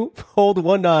you hold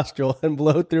one nostril and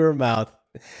blow through her mouth.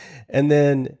 And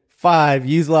then 5,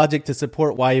 use logic to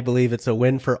support why you believe it's a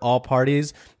win for all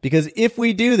parties. Because if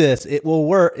we do this, it will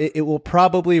work. It will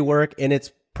probably work, and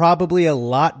it's probably a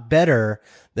lot better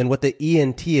than what the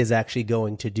ENT is actually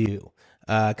going to do.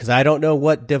 Because I don't know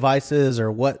what devices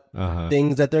or what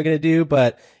things that they're going to do,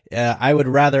 but I would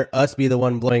rather us be the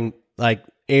one blowing like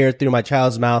air through my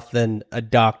child's mouth than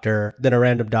a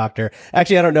random doctor.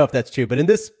 Actually, I don't know if that's true, but in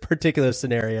this particular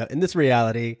scenario, in this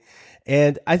reality,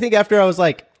 and I think after I was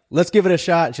like, let's give it a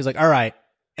shot. And she's like, all right.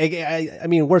 I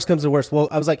mean, worst comes to worst. Well,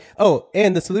 I was like, oh,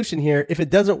 and the solution here, if it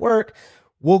doesn't work,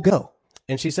 we'll go.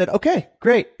 And she said, okay,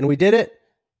 great. And we did it.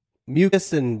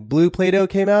 Mucus and blue Play-Doh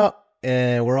came out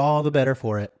and we're all the better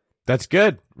for it. That's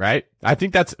good, right? I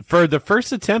think that's, for the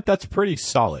first attempt, that's pretty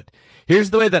solid. Here's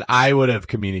the way that I would have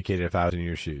communicated if I was in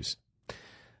your shoes.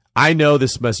 I know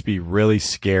this must be really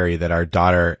scary that our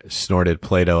daughter snorted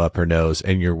Play-Doh up her nose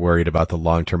and you're worried about the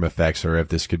long-term effects or if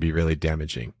this could be really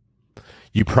damaging.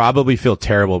 You probably feel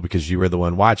terrible because you were the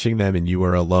one watching them and you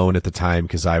were alone at the time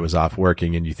because I was off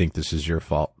working and you think this is your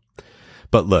fault.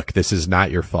 But look, this is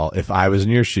not your fault. If I was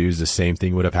in your shoes, the same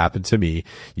thing would have happened to me.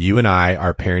 You and I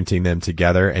are parenting them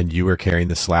together and you were carrying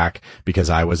the slack because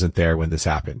I wasn't there when this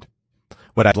happened.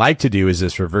 What I'd like to do is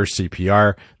this reverse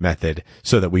CPR method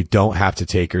so that we don't have to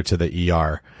take her to the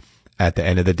ER at the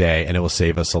end of the day, and it will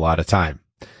save us a lot of time.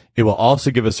 It will also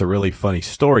give us a really funny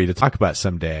story to talk about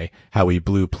someday, how we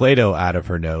blew Play-Doh out of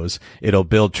her nose. It'll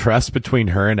build trust between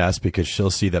her and us because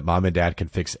she'll see that mom and dad can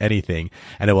fix anything,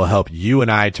 and it will help you and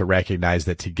I to recognize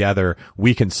that together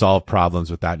we can solve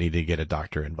problems without needing to get a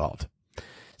doctor involved.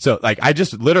 So like I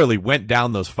just literally went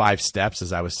down those 5 steps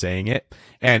as I was saying it.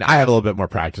 And I have a little bit more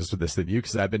practice with this than you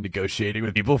because I've been negotiating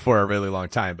with people for a really long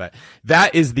time. But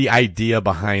that is the idea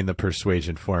behind the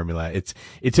persuasion formula. It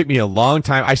took me a long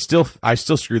time. I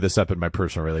still screw this up in my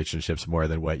personal relationships more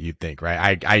than what you'd think,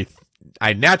 right?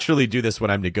 I naturally do this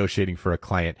when I'm negotiating for a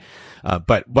client.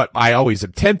 But what I always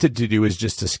am tempted to do is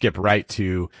just to skip right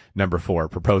to number 4,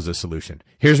 propose a solution.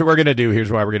 Here's what we're going to do.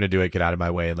 Here's why we're going to do it. Get out of my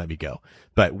way and let me go.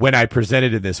 But when I present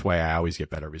it in this way, I always get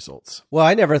better results. Well,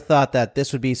 I never thought that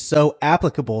this would be so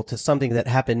applicable to something that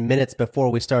happened minutes before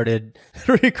we started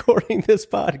recording this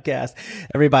podcast.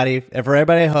 Everybody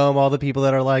at home, all the people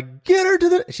that are like, get her to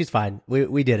the, she's fine.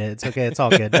 We did it. It's okay. It's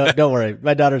all good. Don't worry.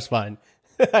 My daughter's fine.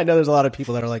 I know there's a lot of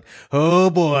people that are like,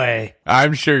 oh boy.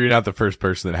 I'm sure you're not the first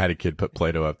person that had a kid put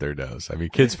Play-Doh up their nose. I mean,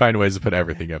 kids find ways to put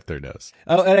everything up their nose.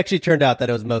 Oh, it actually turned out that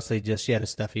it was mostly just she had a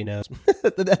stuffy nose.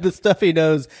 The stuffy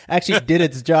nose actually did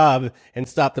its job and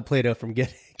stopped the Play-Doh from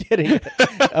getting it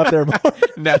up there more.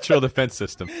 Natural defense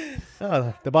system.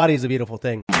 Oh, the body is a beautiful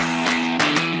thing.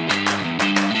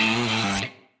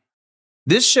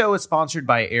 This show is sponsored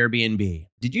by Airbnb.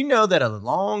 Did you know that a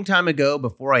long time ago,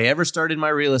 before I ever started my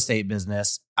real estate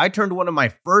business, I turned one of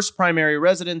my first primary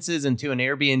residences into an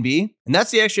Airbnb? And that's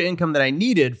the extra income that I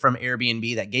needed from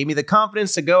Airbnb that gave me the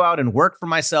confidence to go out and work for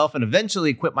myself and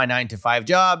eventually quit my 9-to-5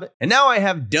 job. And now I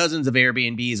have dozens of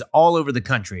Airbnbs all over the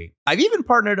country. I've even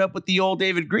partnered up with the old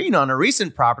David Green on a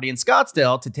recent property in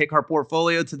Scottsdale to take our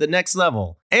portfolio to the next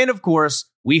level. And of course,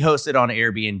 we host it on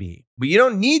Airbnb. But you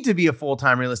don't need to be a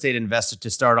full-time real estate investor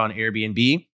to start on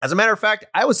Airbnb. As a matter of fact,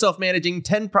 I was self-managing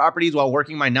 10 properties while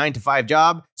working my 9-to-5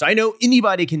 job, so I know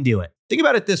anybody can do it. Think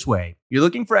about it this way. You're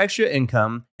looking for extra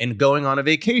income and going on a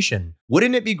vacation.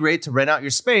 Wouldn't it be great to rent out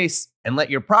your space and let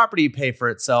your property pay for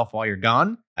itself while you're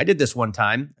gone? I did this one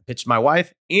time. I pitched my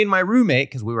wife and my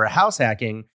roommate, because we were house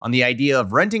hacking, on the idea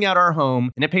of renting out our home,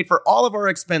 and it paid for all of our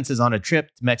expenses on a trip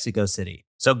to Mexico City.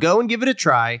 So go and give it a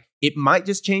try. It might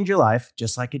just change your life,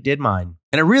 just like it did mine.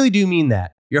 And I really do mean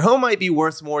that. Your home might be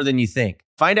worth more than you think.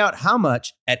 Find out how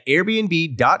much at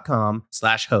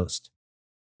airbnb.com/host.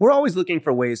 We're always looking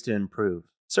for ways to improve,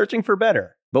 searching for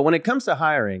better. But when it comes to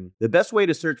hiring, the best way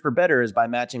to search for better is by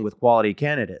matching with quality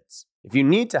candidates. If you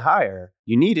need to hire,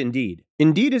 you need Indeed.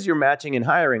 Indeed is your matching and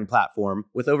hiring platform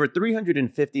with over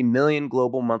 350 million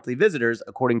global monthly visitors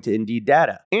according to Indeed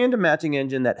data, and a matching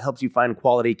engine that helps you find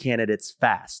quality candidates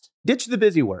fast. Ditch the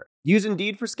busy work. Use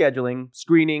Indeed for scheduling,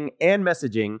 screening, and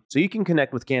messaging so you can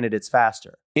connect with candidates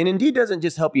faster. And Indeed doesn't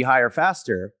just help you hire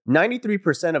faster.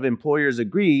 93% of employers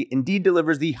agree Indeed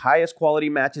delivers the highest quality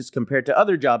matches compared to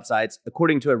other job sites,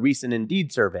 according to a recent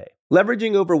Indeed survey.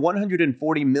 Leveraging over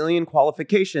 140 million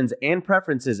qualifications and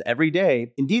preferences every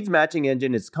day, Indeed's matching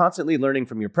engine is constantly learning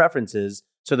from your preferences,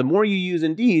 so the more you use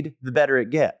Indeed, the better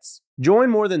it gets. Join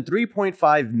more than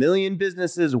 3.5 million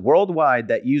businesses worldwide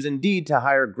that use Indeed to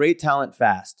hire great talent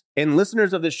fast. And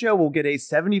listeners of the show will get a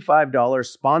 $75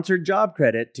 sponsored job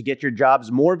credit to get your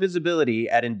jobs more visibility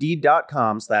at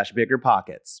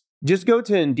Indeed.com/biggerpockets. Just go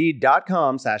to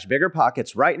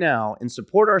Indeed.com/biggerpockets right now and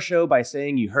support our show by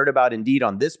saying you heard about Indeed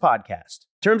on this podcast.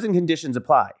 Terms and conditions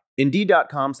apply.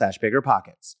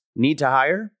 Indeed.com/biggerpockets. Need to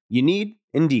hire? You need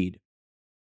Indeed.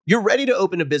 You're ready to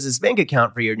open a business bank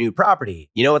account for your new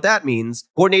property. You know what that means?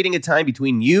 Coordinating a time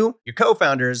between you, your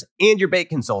co-founders, and your bank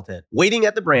consultant. Waiting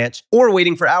at the branch or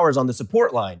waiting for hours on the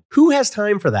support line. Who has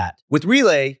time for that? With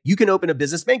Relay, you can open a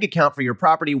business bank account for your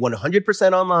property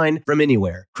 100% online from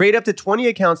anywhere. Create up to 20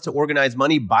 accounts to organize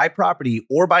money by property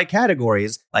or by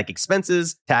categories like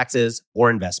expenses, taxes, or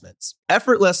investments.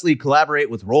 Effortlessly collaborate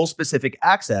with role-specific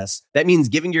access. That means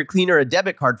giving your cleaner a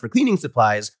debit card for cleaning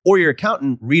supplies or your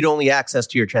accountant read-only access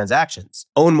to your transactions.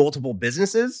 Own multiple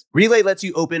businesses? Relay lets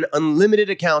you open unlimited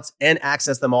accounts and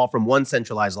access them all from one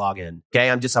centralized login. Okay,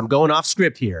 I'm going off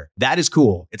script here. That is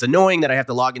cool. It's annoying that I have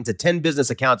to log into 10 business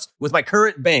accounts with my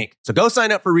current bank. So go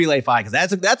sign up for RelayFi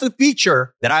because that's a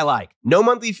feature that I like. No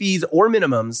monthly fees or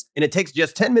minimums, and it takes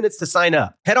just 10 minutes to sign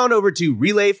up. Head on over to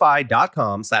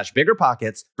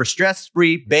relayfi.com/biggerpockets for stress-free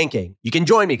banking. You can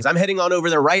join me because I'm heading on over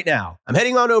there right now. I'm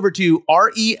heading on over to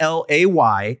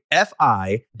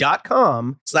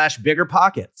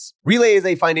relayfi.com/biggerpockets. Relay is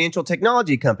a financial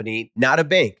technology company, not a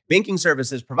bank. Banking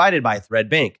services provided by Thread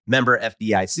Bank, member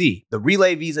FDIC. The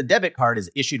Relay Visa debit card is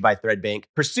issued by Thread Bank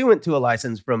pursuant to a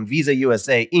license from Visa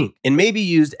USA Inc. and may be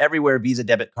used everywhere Visa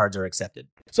debit cards are accepted.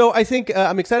 So I think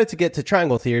I'm excited to get to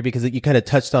triangle theory because you kind of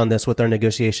touched on this with our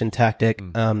negotiation tactic,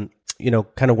 kind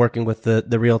of working with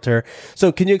the realtor.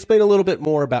 So can you explain a little bit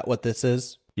more about what this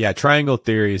is? Yeah, triangle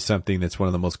theory is something that's one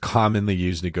of the most commonly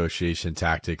used negotiation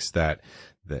tactics that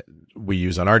we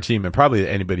use on our team and probably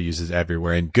anybody uses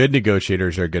everywhere. And good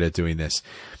negotiators are good at doing this.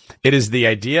 It is the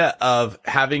idea of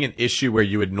having an issue where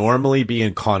you would normally be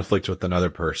in conflict with another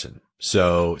person.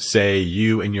 So say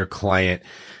you and your client,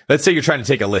 let's say you're trying to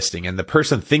take a listing and the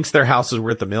person thinks their house is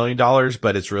worth $1 million,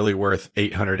 but it's really worth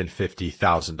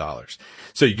 $850,000.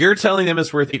 So you're telling them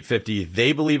it's worth $850,000.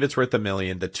 They believe it's worth $1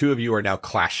 million. The two of you are now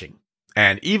clashing.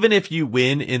 And even if you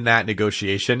win in that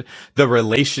negotiation, the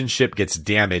relationship gets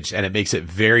damaged and it makes it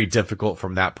very difficult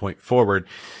from that point forward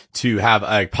to have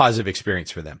a positive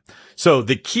experience for them. So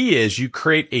the key is you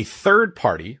create a third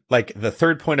party, like the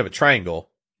third point of a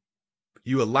triangle.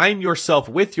 You align yourself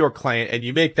with your client and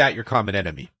you make that your common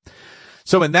enemy.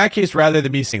 So in that case, rather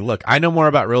than me saying, look, I know more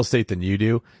about real estate than you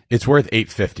do, it's worth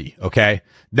 $850,000. Okay.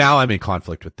 Now I'm in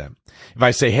conflict with them. If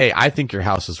I say, hey, I think your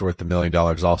house is worth $1 million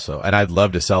also, and I'd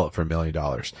love to sell it for $1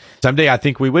 million. Someday I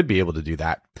think we would be able to do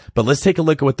that. But let's take a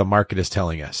look at what the market is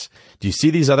telling us. Do you see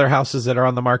these other houses that are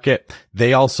on the market?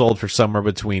 They all sold for somewhere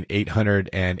between $800,000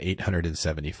 and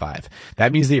 $875,000.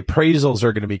 That means the appraisals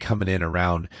are going to be coming in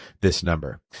around this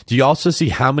number. Do you also see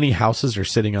how many houses are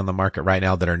sitting on the market right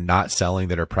now that are not selling,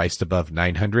 that are priced above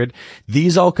 $900,000?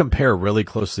 These all compare really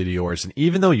closely to yours. And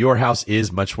even though your house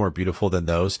is much more beautiful than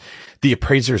those, the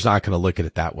appraiser is not going to look at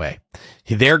it that way.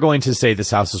 They're going to say this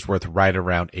house is worth right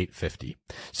around $850,000.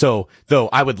 So though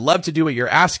I would love to do what you're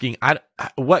asking,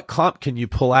 what comp can you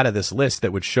pull out of this list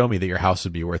that would show me that your house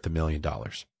would be worth $1 million?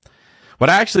 What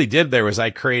I actually did there was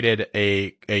I created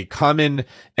a common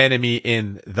enemy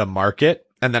in the market.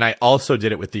 And then I also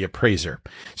did it with the appraiser.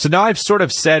 So now I've sort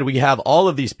of said we have all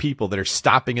of these people that are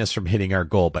stopping us from hitting our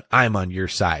goal, but I'm on your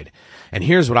side. And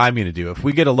here's what I'm going to do. If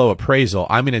we get a low appraisal,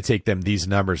 I'm going to take them these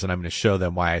numbers and I'm going to show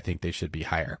them why I think they should be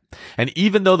higher. And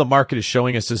even though the market is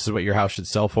showing us this is what your house should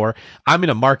sell for, I'm going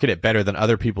to market it better than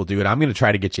other people do. And I'm going to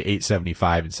try to get you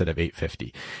 $875,000 instead of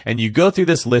 $850,000. And you go through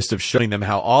this list of showing them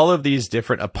how all of these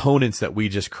different opponents that we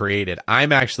just created,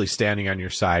 I'm actually standing on your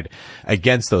side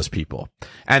against those people.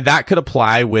 And that could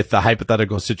apply with the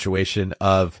hypothetical situation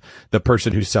of the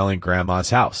person who's selling grandma's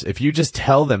house. If you just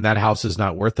tell them that house is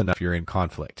not worth enough, you're in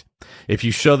conflict. If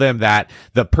you show them that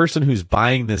the person who's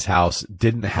buying this house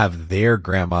didn't have their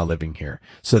grandma living here,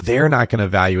 so they're not going to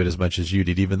value it as much as you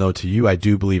did, even though to you, I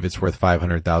do believe it's worth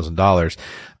 $500,000.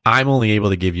 I'm only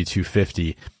able to give you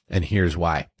 $250,000, and here's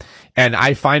why. And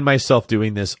I find myself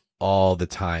doing this all the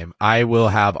time. I will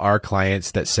have our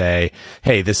clients that say,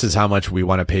 hey, this is how much we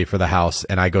want to pay for the house.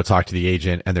 And I go talk to the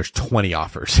agent and there's 20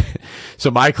 offers. So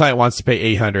my client wants to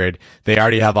pay $800,000. They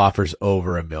already have offers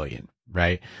over $1 million,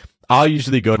 right? I'll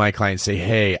usually go to my client and say,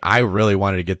 hey, I really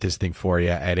wanted to get this thing for you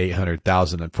at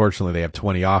 $800,000. Unfortunately, they have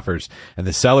 20 offers and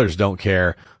the sellers don't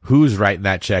care who's writing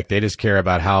that check. They just care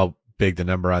about how big the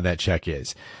number on that check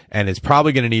is. And it's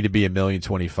probably going to need to be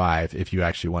 $1,025,000 if you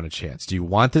actually want a chance. Do you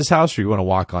want this house or you want to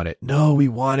walk on it? No, we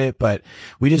want it, but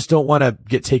we just don't want to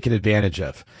get taken advantage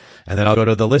of. And then I'll go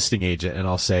to the listing agent and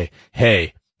I'll say,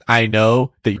 hey, I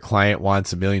know that your client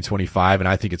wants $1,025,000 and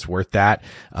I think it's worth that.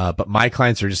 But my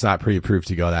clients are just not pre-approved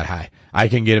to go that high. I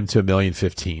can get them to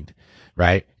 $1,015,000,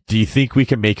 right? Do you think we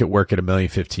can make it work at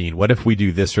 $1,015,000? What if we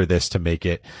do this or this to make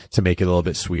it a little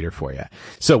bit sweeter for you?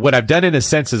 So what I've done in a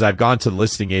sense is I've gone to the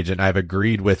listing agent. I've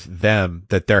agreed with them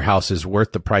that their house is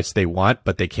worth the price they want,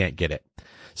 but they can't get it.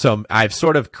 So I've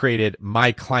sort of created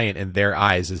my client in their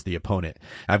eyes as the opponent.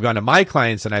 I've gone to my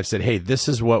clients and I've said, hey, this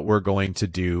is what we're going to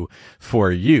do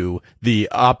for you. The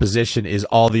opposition is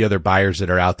all the other buyers that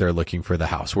are out there looking for the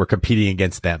house. We're competing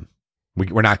against them.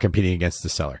 We're not competing against the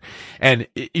seller. And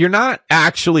you're not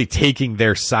actually taking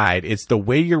their side. It's the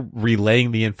way you're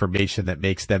relaying the information that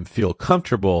makes them feel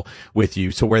comfortable with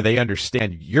you. So where they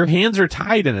understand your hands are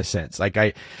tied in a sense. Like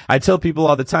I tell people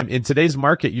all the time, in today's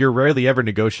market, you're rarely ever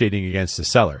negotiating against the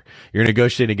seller. You're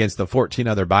negotiating against the 14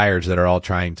 other buyers that are all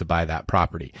trying to buy that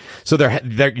property. So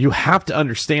you have to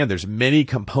understand there's many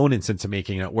components into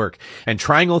making it work. And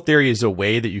triangle theory is a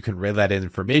way that you can relay that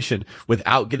information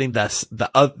without getting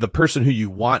the person who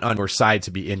you want on your side to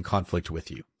be in conflict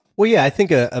with you. Well, yeah, I think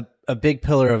a big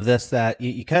pillar of this that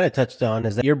you kind of touched on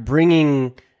is that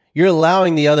you're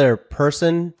allowing the other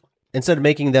person, instead of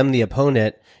making them the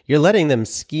opponent, you're letting them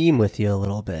scheme with you a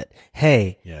little bit.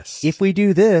 Hey, yes, if we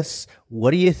do this,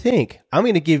 what do you think? I'm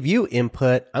going to give you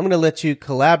input. I'm going to let you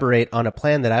collaborate on a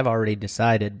plan that I've already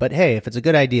decided. But hey, if it's a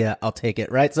good idea, I'll take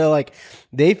it, right? So like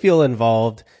they feel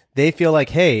involved. They feel like,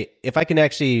 hey, if I can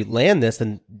actually land this,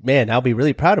 then man, I'll be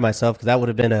really proud of myself because that would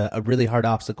have been a really hard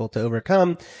obstacle to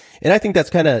overcome. And I think that's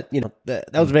kind of,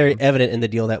 that was very evident in the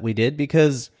deal that we did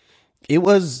because it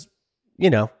was,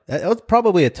 it was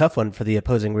probably a tough one for the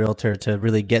opposing realtor to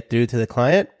really get through to the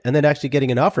client and then actually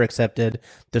getting an offer accepted.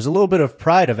 There's a little bit of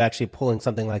pride of actually pulling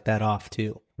something like that off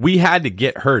too. We had to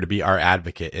get her to be our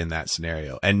advocate in that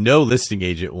scenario. And no listing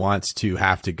agent wants to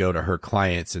have to go to her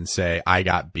clients and say, I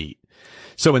got beat.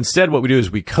 So instead, what we do is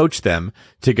we coach them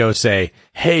to go say,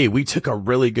 hey, we took a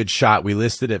really good shot. We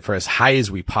listed it for as high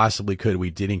as we possibly could. We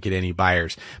didn't get any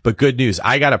buyers, but good news.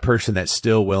 I got a person that's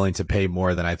still willing to pay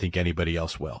more than I think anybody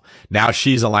else will. Now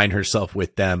she's aligned herself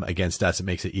with them against us. It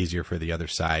makes it easier for the other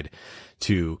side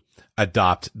to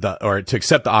to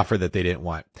accept the offer that they didn't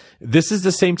want. This is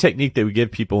the same technique that we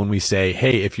give people when we say,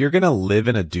 hey, if you're going to live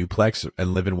in a duplex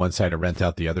and live in one side and rent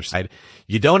out the other side,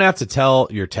 you don't have to tell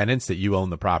your tenants that you own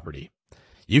the property.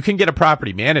 You can get a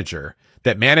property manager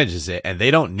that manages it, and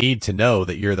they don't need to know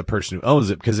that you're the person who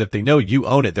owns it, because if they know you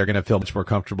own it, they're going to feel much more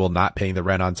comfortable not paying the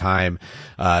rent on time,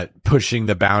 pushing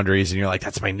the boundaries, and you're like,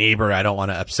 that's my neighbor, I don't want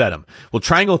to upset him. Well,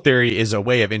 triangle theory is a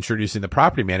way of introducing the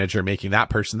property manager, making that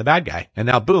person the bad guy. And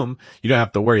now, boom, you don't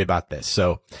have to worry about this.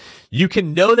 So you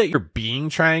can know that you're being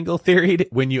triangle theoried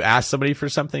when you ask somebody for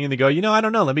something and they go, I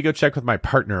don't know, let me go check with my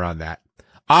partner on that.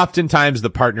 Oftentimes the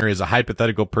partner is a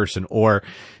hypothetical person or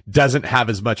doesn't have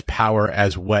as much power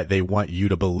as what they want you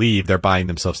to believe. They're buying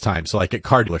themselves time. So like at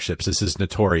car dealerships, this is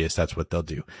notorious. That's what they'll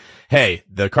do. Hey,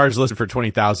 the car's listed for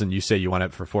 20,000. You say you want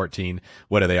it for 14.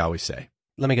 What do they always say?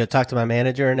 Let me go talk to my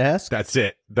manager and ask. That's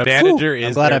it. The manager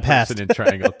is their person in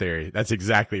triangle theory. That's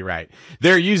exactly right.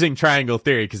 They're using triangle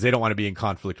theory because they don't want to be in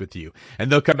conflict with you. And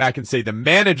they'll come back and say, the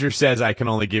manager says I can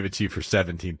only give it to you for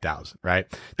 17,000, right?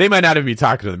 They might not even be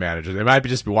talking to the manager. They might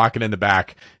just be walking in the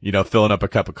back, filling up a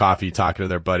cup of coffee, talking to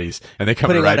their buddies, and they come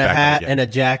right back. Putting on a hat and a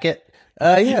jacket.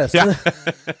 Yes. Yeah.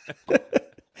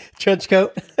 Trench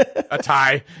coat. A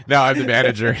tie. No, I'm the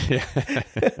manager.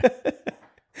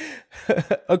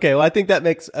 Okay, well, I think that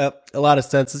makes a lot of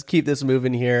sense. Let's keep this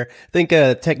moving here. I think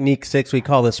technique 6, we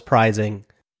call this prizing.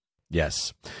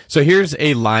 Yes. So here's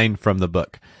a line from the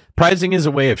book. Prizing is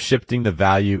a way of shifting the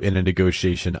value in a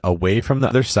negotiation away from the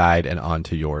other side and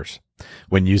onto yours.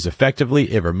 When used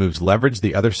effectively, it removes leverage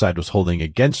the other side was holding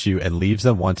against you and leaves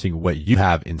them wanting what you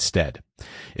have instead.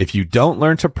 If you don't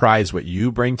learn to prize what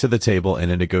you bring to the table in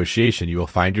a negotiation, you will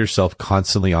find yourself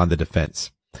constantly on the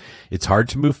defense. It's hard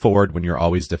to move forward when you're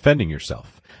always defending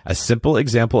yourself. A simple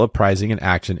example of prizing in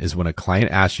action is when a client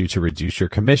asks you to reduce your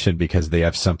commission because they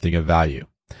have something of value.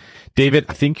 David,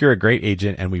 I think you're a great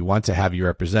agent and we want to have you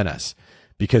represent us.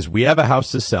 Because we have a house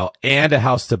to sell and a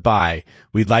house to buy,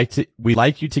 we'd like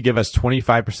you to give us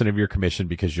 25% of your commission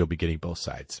because you'll be getting both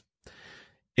sides.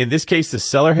 In this case, the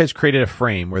seller has created a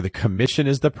frame where the commission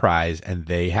is the prize and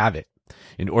they have it.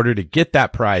 In order to get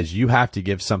that prize, you have to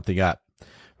give something up.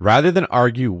 Rather than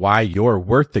argue why you're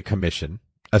worth the commission,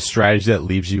 a strategy that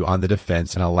leaves you on the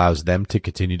defense and allows them to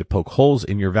continue to poke holes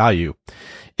in your value,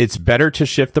 it's better to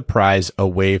shift the prize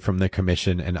away from the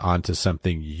commission and onto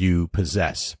something you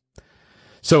possess.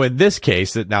 So in this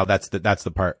case, now that's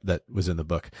the part that was in the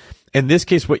book. In this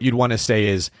case, what you'd want to say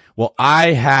is, well,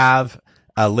 I have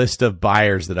a list of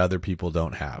buyers that other people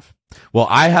don't have. Well,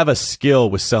 I have a skill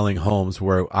with selling homes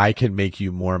where I can make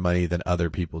you more money than other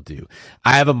people do.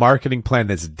 I have a marketing plan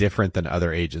that's different than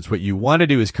other agents. What you want to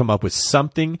do is come up with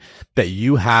something that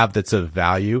you have that's of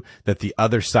value that the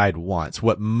other side wants.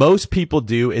 What most people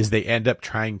do is they end up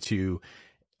trying to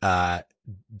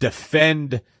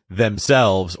defend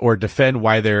themselves or defend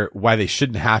why they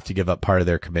shouldn't have to give up part of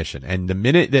their commission. And the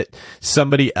minute that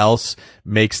somebody else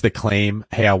makes the claim,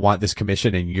 hey, I want this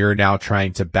commission, and you're now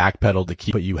trying to backpedal to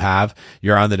keep what you have,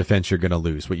 you're on the defense, you're going to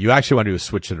lose. What you actually want to do is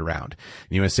switch it around.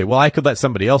 And you want to say, well, I could let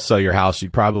somebody else sell your house.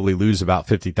 You'd probably lose about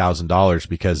 $50,000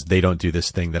 because they don't do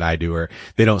this thing that I do, or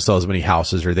they don't sell as many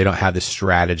houses, or they don't have this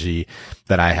strategy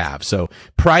that I have. So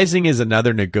pricing is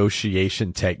another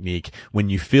negotiation technique when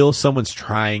you feel someone's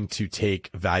trying to take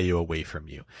value away from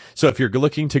you. So if you're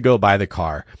looking to go buy the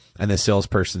car and the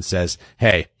salesperson says,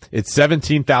 hey, it's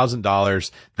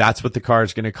 $17,000. That's what the car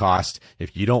is going to cost.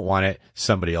 If you don't want it,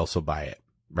 somebody else will buy it.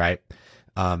 Right.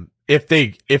 If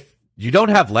you don't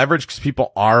have leverage, because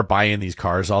people are buying these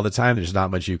cars all the time, there's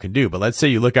not much you can do. But let's say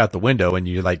you look out the window and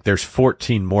you're like, there's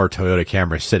 14 more Toyota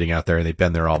Camrys sitting out there and they've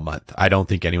been there all month. I don't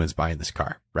think anyone's buying this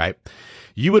car. Right.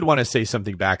 You would want to say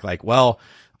something back like, well,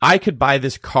 I could buy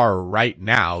this car right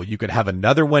now. You could have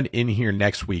another one in here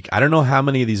next week. I don't know how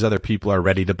many of these other people are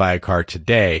ready to buy a car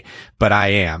today, but I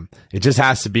am. It just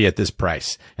has to be at this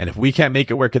price. And if we can't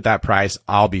make it work at that price,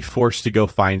 I'll be forced to go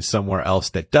find somewhere else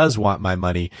that does want my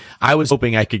money. I was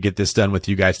hoping I could get this done with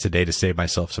you guys today to save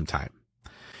myself some time.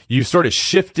 You've sort of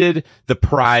shifted the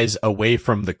prize away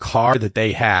from the car that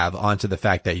they have onto the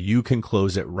fact that you can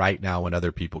close it right now when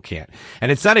other people can't.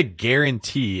 And it's not a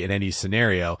guarantee in any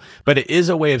scenario, but it is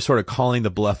a way of sort of calling the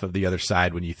bluff of the other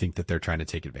side when you think that they're trying to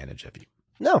take advantage of you.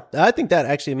 No, I think that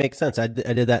actually makes sense. I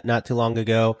did that not too long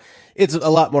ago. It's a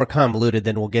lot more convoluted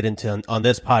than we'll get into on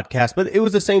this podcast, but it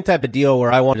was the same type of deal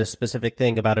where I wanted a specific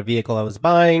thing about a vehicle I was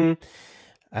buying.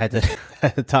 I had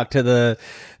to talk to the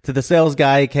sales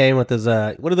guy. He came with his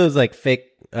what are those like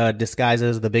fake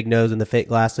disguises, the big nose and the fake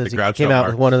glasses. He came out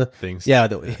with one of the things. Yeah,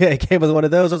 he came with one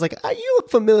of those. I was like, you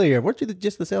look familiar. Weren't you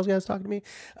just the sales guy was talking to me?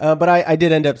 But I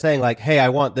did end up saying like, hey, I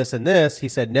want this and this. He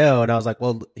said no, and I was like,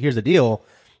 well, here's the deal.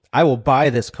 I will buy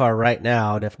this car right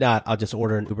now, and if not, I'll just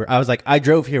order an Uber. I was like, I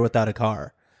drove here without a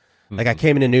car. Like I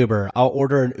came in an Uber. I'll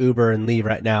order an Uber and leave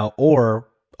right now. Or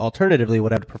alternatively,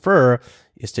 what I'd prefer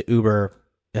is to Uber.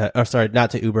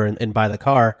 Not to Uber and buy the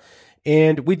car.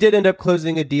 And we did end up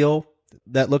closing a deal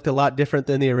that looked a lot different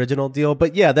than the original deal.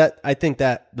 But yeah, I think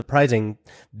that the pricing,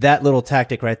 that little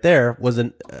tactic right there was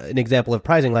an example of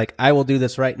pricing. Like, I will do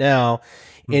this right now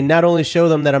and not only show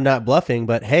them that I'm not bluffing,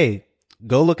 but hey,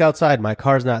 go look outside. My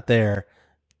car's not there.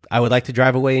 I would like to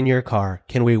drive away in your car.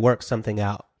 Can we work something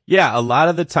out? Yeah, a lot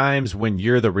of the times when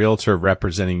you're the realtor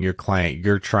representing your client,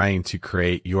 you're trying to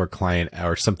create your client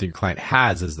or something your client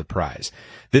has as the prize.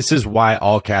 This is why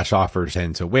all cash offers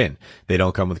tend to win. They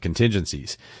don't come with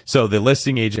contingencies. So the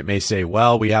listing agent may say,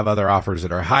 well, we have other offers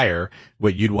that are higher.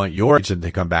 What you'd want your agent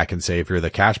to come back and say, if you're the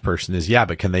cash person, is, yeah,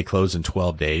 but can they close in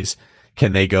 12 days?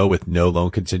 Can they go with no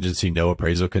loan contingency, no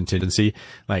appraisal contingency?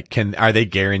 Like, are they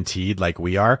guaranteed like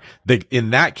we are?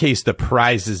 In that case, the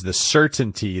prize is the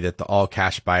certainty that the all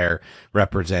cash buyer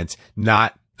represents,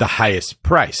 not the highest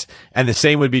price. And the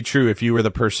same would be true if you were the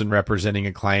person representing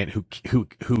a client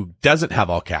who doesn't have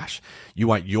all cash. You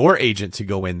want your agent to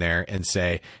go in there and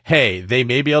say, hey, they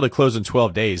may be able to close in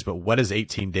 12 days, but what does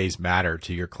 18 days matter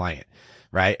to your client?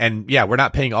 Right. And yeah, we're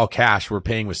not paying all cash. We're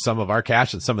paying with some of our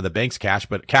cash and some of the bank's cash,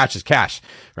 but cash is cash,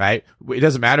 right? It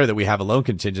doesn't matter that we have a loan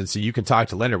contingency. You can talk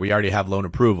to lender. We already have loan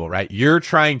approval, right? You're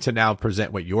trying to now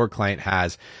present what your client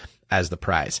has as the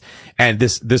prize. And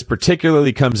this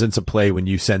particularly comes into play when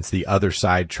you sense the other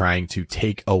side trying to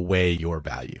take away your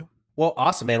value. Well,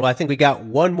 awesome, man. Well, I think we got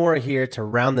one more here to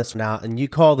round this one out, and you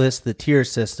call this the tier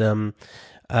system,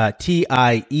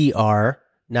 TIER,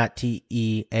 not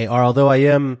TEAR, although I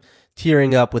am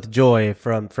tearing up with joy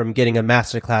from getting a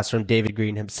masterclass from David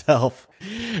Green himself.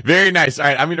 Very nice. All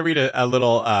right, I'm going to read a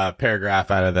little paragraph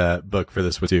out of the book for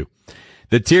this one too.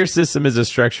 The tier system is a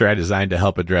structure I designed to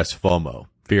help address FOMO,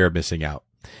 fear of missing out,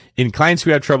 in clients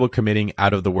who have trouble committing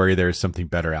out of the worry there is something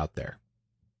better out there.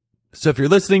 So if you're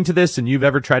listening to this and you've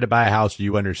ever tried to buy a house,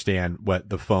 you understand what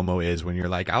the FOMO is when you're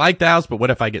like, I like the house, but what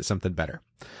if I get something better?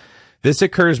 This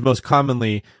occurs most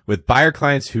commonly with buyer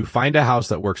clients who find a house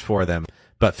that works for them,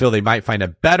 but feel they might find a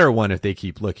better one if they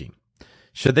keep looking.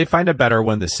 Should they find a better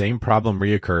one, the same problem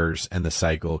reoccurs and the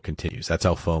cycle continues. That's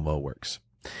how FOMO works.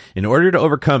 In order to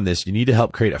overcome this, you need to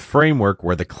help create a framework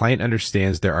where the client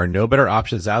understands there are no better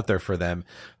options out there for them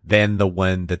than the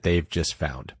one that they've just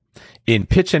found. In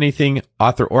Pitch Anything,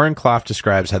 author Oren Klaff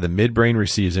describes how the midbrain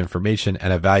receives information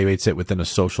and evaluates it within a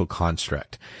social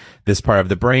construct. This part of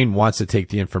the brain wants to take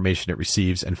the information it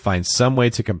receives and find some way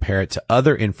to compare it to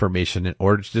other information in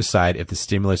order to decide if the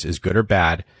stimulus is good or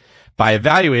bad by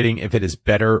evaluating if it is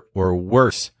better or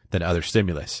worse than other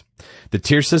stimulus. The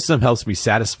tier system helps me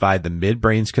satisfy the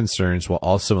midbrain's concerns while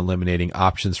also eliminating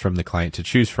options from the client to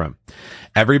choose from.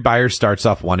 Every buyer starts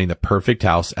off wanting the perfect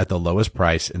house at the lowest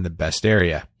price in the best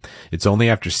area. It's only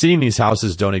after seeing these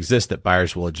houses don't exist that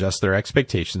buyers will adjust their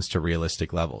expectations to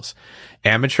realistic levels.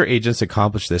 Amateur agents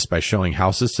accomplish this by showing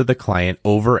houses to the client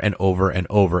over and over and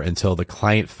over until the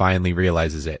client finally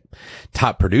realizes it.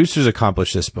 Top producers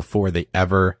accomplish this before they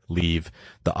ever leave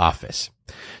the office.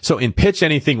 So in Pitch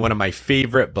Anything, one of my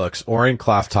favorite books, Oren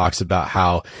Klaff talks about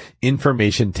how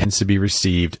information tends to be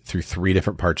received through three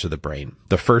different parts of the brain.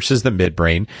 The first is the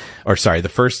midbrain, the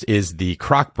first is the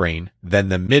croc brain, then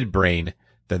the midbrain,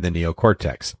 then the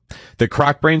neocortex. The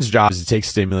croc brain's job is to take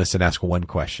stimulus and ask one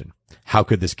question: how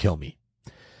could this kill me?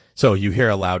 So you hear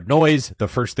a loud noise. The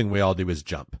first thing we all do is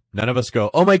jump. None of us go,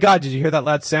 "Oh my God, did you hear that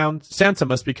loud sound? Santa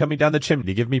must be coming down the chimney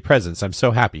to give me presents. I'm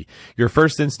so happy." Your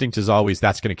first instinct is always,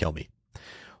 that's going to kill me.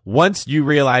 Once you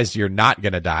realize you're not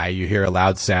going to die, you hear a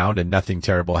loud sound and nothing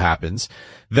terrible happens.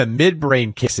 The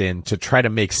midbrain kicks in to try to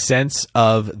make sense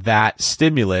of that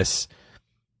stimulus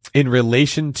in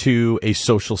relation to a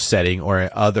social setting or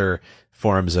other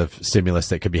forms of stimulus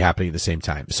that could be happening at the same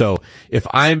time. So if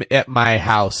I'm at my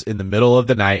house in the middle of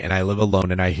the night and I live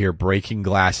alone and I hear breaking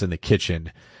glass in the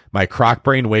kitchen, my croc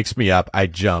brain wakes me up, I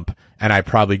jump, and I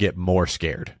probably get more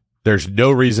scared. There's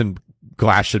no reason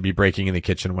glass should be breaking in the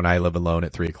kitchen when I live alone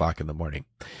at 3:00 in the morning.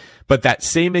 But that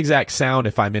same exact sound,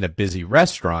 if I'm in a busy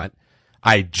restaurant,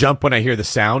 I jump when I hear the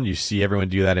sound. You see everyone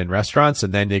do that in restaurants,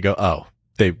 and then they go, "Oh,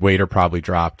 the waiter probably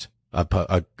dropped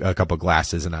a couple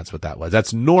glasses," and that's what that was.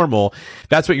 That's normal.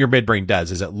 That's what your midbrain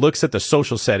does, is it looks at the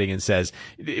social setting and says,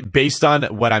 based on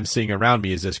what I'm seeing around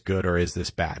me, is this good or is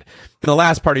this bad? And the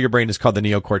last part of your brain is called the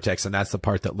neocortex, and that's the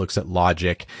part that looks at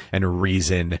logic and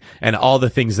reason and all the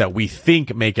things that we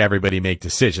think make everybody make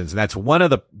decisions. And that's one of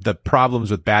the problems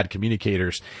with bad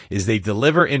communicators, is they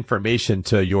deliver information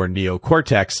to your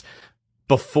neocortex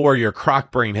before your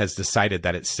croc brain has decided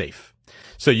that it's safe.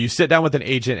 So you sit down with an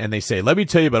agent and they say, "Let me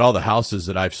tell you about all the houses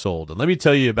that I've sold, and let me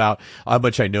tell you about how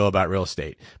much I know about real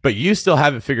estate." But you still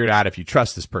haven't figured out if you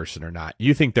trust this person or not.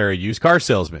 You think they're a used car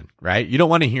salesman, right? You don't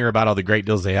want to hear about all the great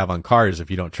deals they have on cars if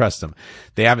you don't trust them.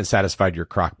 They haven't satisfied your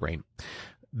croc brain.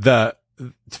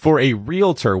 For a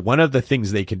realtor, one of the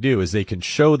things they can do is they can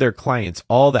show their clients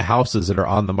all the houses that are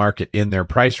on the market in their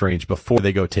price range before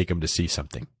they go take them to see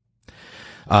something.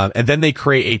 And then they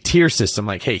create a tier system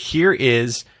like, "Hey, here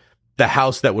is the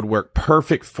house that would work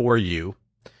perfect for you.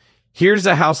 Here's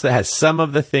a house that has some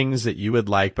of the things that you would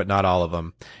like, but not all of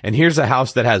them. And here's a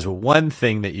house that has one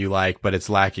thing that you like, but it's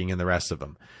lacking in the rest of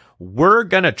them. We're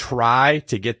going to try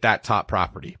to get that top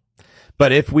property.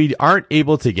 But if we aren't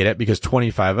able to get it because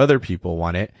 25 other people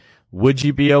want it, would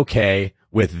you be okay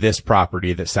with this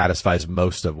property that satisfies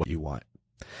most of what you want?"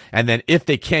 And then if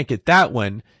they can't get that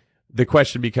one, the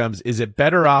question becomes, is it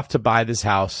better off to buy this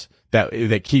house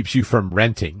that keeps you from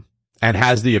renting and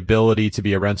has the ability to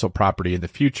be a rental property in the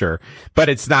future, but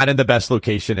it's not in the best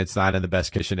location, it's not in the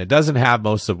best condition, it doesn't have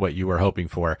most of what you were hoping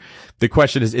for? The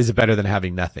question is it better than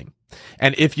having nothing?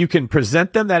 And if you can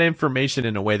present them that information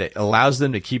in a way that allows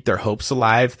them to keep their hopes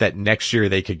alive that next year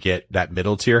they could get that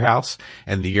middle tier house,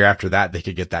 and the year after that they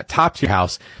could get that top tier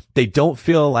house, they don't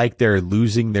feel like they're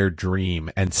losing their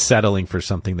dream and settling for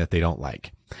something that they don't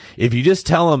like. If you just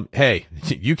tell them, "Hey,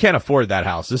 you can't afford that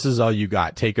house, this is all you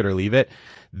got, take it or leave it,"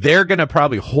 they're going to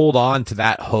probably hold on to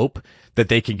that hope that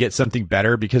they can get something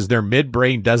better because their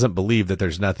midbrain doesn't believe that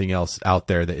there's nothing else out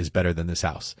there that is better than this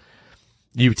house.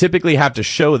 You typically have to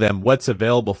show them what's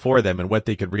available for them and what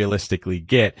they could realistically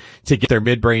get to get their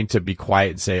midbrain to be quiet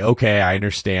and say, "Okay, I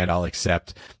understand. I'll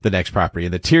accept the next property."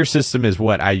 And the tier system is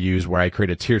what I use, where I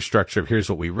create a tier structure of here's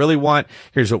what we really want,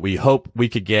 here's what we hope we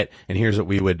could get, and here's what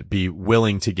we would be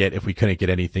willing to get if we couldn't get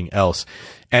anything else.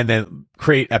 And then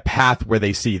create a path where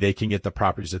they see they can get the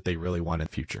properties that they really want in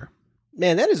the future.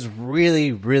 Man, that is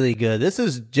really, really good. This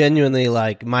is genuinely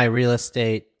like my real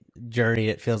estate journey,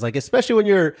 it feels like, especially when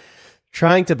you're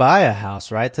trying to buy a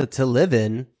house, right? To live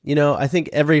in. You know, I think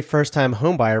every first time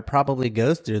home buyer probably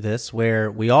goes through this, where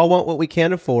we all want what we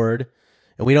can't afford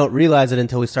and we don't realize it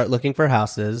until we start looking for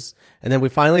houses. And then we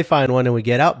finally find one and we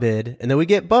get outbid, and then we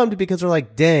get bummed because we're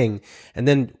like, dang. And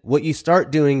then what you start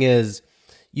doing is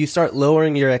you start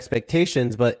lowering your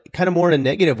expectations, but kind of more in a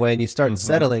negative way. And you start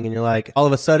settling, and you're like, all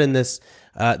of a sudden this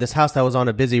house that was on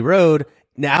a busy road,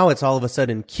 now it's all of a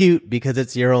sudden cute because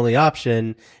it's your only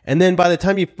option. And then by the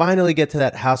time you finally get to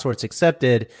that house where it's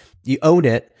accepted, you own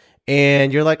it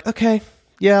and you're like, okay,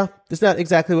 yeah, it's not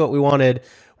exactly what we wanted.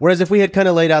 Whereas if we had kind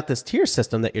of laid out this tier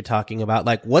system that you're talking about,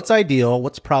 like what's ideal,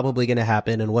 what's probably going to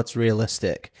happen, and what's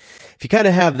realistic. If you kind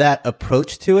of have that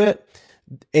approach to it,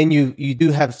 and you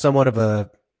do have somewhat of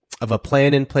a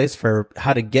plan in place for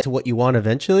how to get to what you want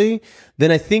eventually,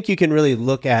 then I think you can really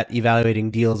look at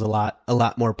evaluating deals a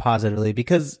lot more positively,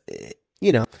 because,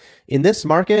 you know, in this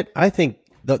market, I think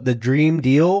the dream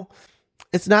deal,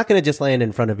 it's not going to just land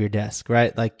in front of your desk,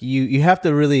 right? Like you have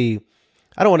to really,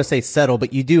 I don't want to say settle,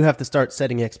 but you do have to start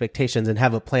setting expectations and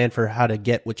have a plan for how to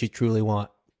get what you truly want.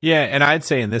 Yeah. And I'd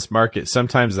say in this market,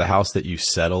 sometimes the house that you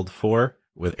settled for,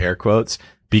 with air quotes,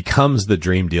 becomes the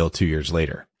dream deal 2 years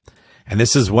later. And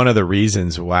this is one of the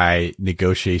reasons why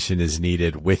negotiation is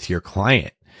needed with your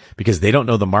client, because they don't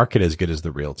know the market as good as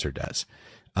the realtor does.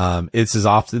 This is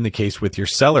often the case with your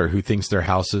seller who thinks their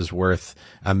house is worth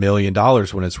 $1 million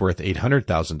when it's worth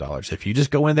 $800,000. If you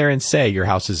just go in there and say your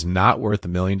house is not worth $1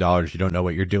 million, you don't know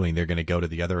what you're doing, they're going to go to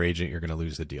the other agent. You're going to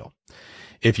lose the deal.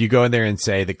 If you go in there and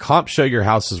say the comps show your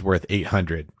house is worth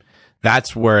 800,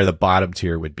 that's where the bottom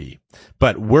tier would be.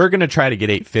 But we're going to try to get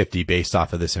 850 based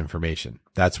off of this information.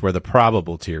 That's where the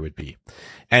probable tier would be.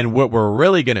 And what we're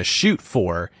really going to shoot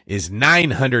for is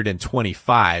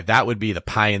 925. That would be the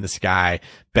pie in the sky,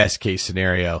 best case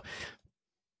scenario.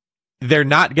 They're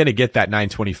not going to get that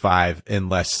 925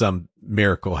 unless some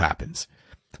miracle happens.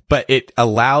 But it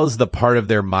allows the part of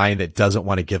their mind that doesn't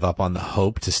want to give up on the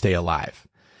hope to stay alive.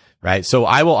 Right. So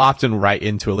I will often write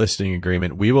into a listing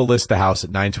agreement, we will list the house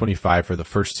at 925 for the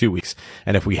first 2 weeks.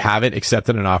 And if we haven't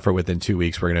accepted an offer within 2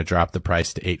 weeks, we're going to drop the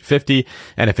price to 850.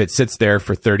 And if it sits there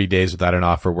for 30 days without an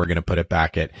offer, we're going to put it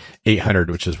back at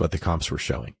 800, which is what the comps were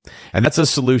showing. And that's a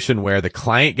solution where the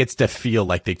client gets to feel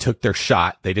like they took their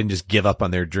shot. They didn't just give up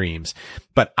on their dreams,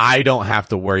 but I don't have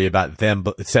to worry about them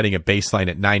setting a baseline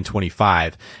at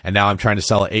 925. And now I'm trying to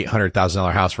sell an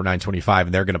 $800,000 house for 925,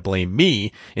 and they're going to blame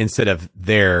me instead of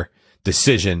their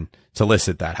decision to list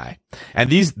it that high.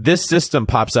 And this system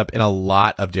pops up in a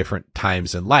lot of different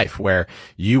times in life where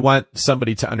you want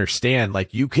somebody to understand,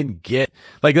 like, you can get,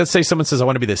 like, let's say someone says, I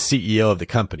want to be the CEO of the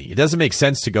company. It doesn't make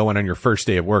sense to go in on your first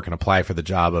day of work and apply for the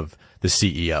job of the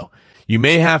CEO. You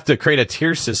may have to create a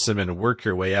tier system and work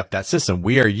your way up that system.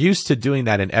 We are used to doing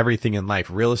that in everything in life.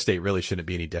 Real estate really shouldn't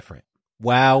be any different.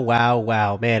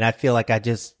 Wow. Man, I feel like I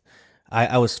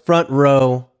was front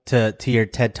row to your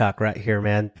TED Talk right here,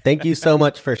 man. Thank you so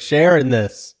much for sharing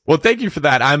this. Well, thank you for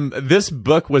that. This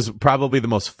book was probably the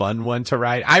most fun one to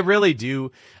write. I really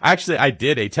do. Actually, I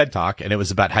did a TED Talk and it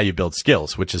was about how you build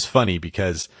skills, which is funny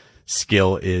because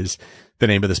skill is the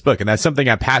name of this book. And that's something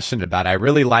I'm passionate about. I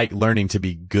really like learning to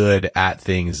be good at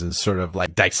things and sort of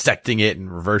like dissecting it and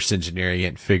reverse engineering it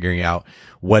and figuring out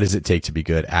what does it take to be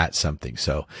good at something.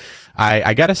 So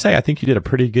I got to say, I think you did a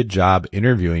pretty good job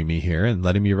interviewing me here and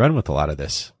letting me run with a lot of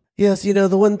this. Yes,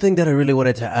 the one thing that I really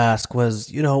wanted to ask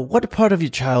was, what part of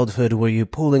your childhood were you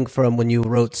pulling from when you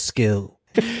wrote Skill?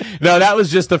 No, that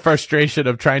was just the frustration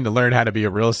of trying to learn how to be a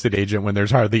real estate agent when there's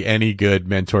hardly any good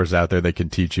mentors out there that can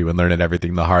teach you and learning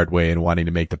everything the hard way and wanting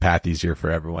to make the path easier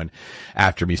for everyone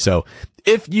after me. So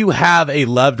if you have a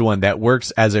loved one that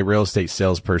works as a real estate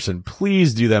salesperson,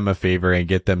 please do them a favor and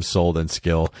get them sold in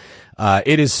Skill.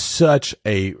 It is such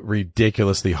a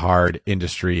ridiculously hard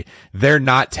industry. They're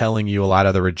not telling you a lot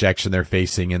of the rejection they're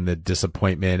facing and the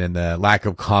disappointment and the lack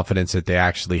of confidence that they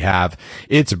actually have.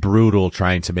 It's brutal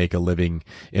trying to make a living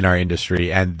in our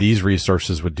industry, and these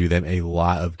resources would do them a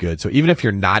lot of good. So even if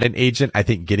you're not an agent, I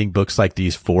think getting books like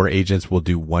these for agents will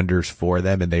do wonders for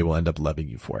them, and they will end up loving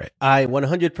you for it. I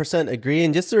 100% agree.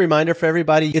 And just a reminder for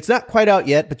everybody, it's not quite out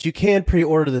yet, but you can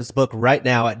pre-order this book right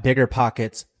now at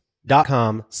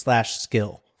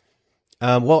biggerpockets.com/skill.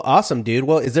 Well, awesome, dude.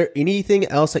 Well, is there anything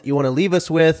else that you want to leave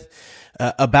us with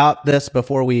about this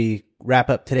before we wrap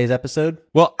up today's episode?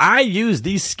 Well, I use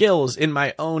these skills in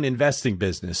my own investing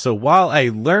business. So while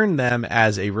I learned them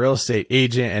as a real estate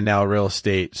agent and now a real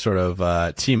estate sort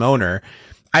of team owner,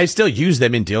 I still use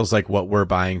them in deals like what we're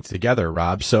buying together,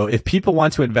 Rob. So if people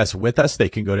want to invest with us, they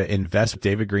can go to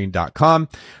investwithdavidgreen.com,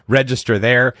 register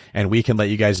there, and we can let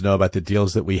you guys know about the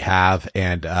deals that we have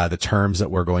and the terms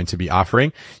that we're going to be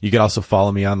offering. You can also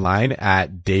follow me online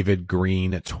at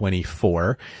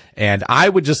davidgreen24. And I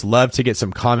would just love to get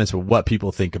some comments of what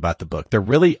people think about the book. There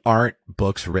really aren't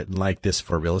books written like this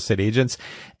for real estate agents.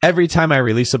 Every time I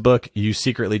release a book, you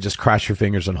secretly just cross your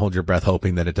fingers and hold your breath,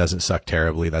 hoping that it doesn't suck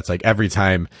terribly. That's like every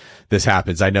time this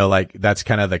happens. I know, like, that's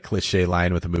kind of the cliche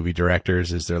line with the movie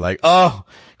directors is they're like, oh,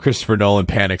 Christopher Nolan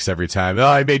panics every time. Oh,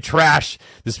 I made trash.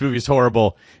 This movie's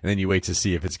horrible. And then you wait to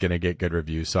see if it's going to get good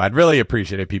reviews. So I'd really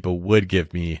appreciate it if people would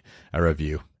give me a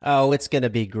review. Oh, it's going to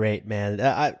be great, man.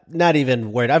 Not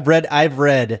even worried. I've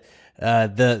read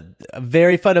the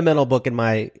very fundamental book in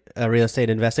my real estate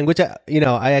investing, which I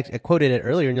quoted it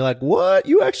earlier, and you're like, "What?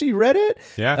 You actually read it?"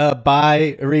 Yeah.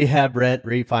 Buy, rehab, rent,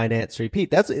 refinance,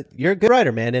 repeat. You're a good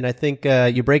writer, man, and I think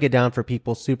you break it down for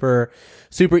people super,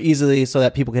 super easily so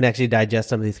that people can actually digest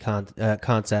some of these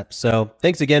concepts. So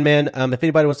thanks again, man. If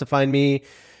anybody wants to find me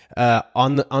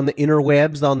on the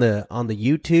interwebs, on the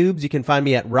YouTubes, you can find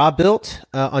me at Rob Built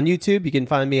on YouTube. You can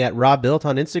find me at Rob Built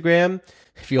on Instagram.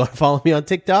 If you want to follow me on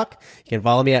TikTok, you can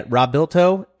follow me at Rob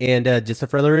Builto. And just a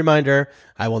further reminder,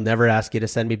 I will never ask you to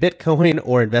send me Bitcoin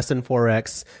or invest in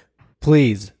Forex.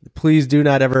 Please do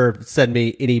not ever send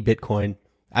me any Bitcoin.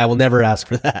 I will never ask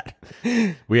for that.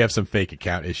 We have some fake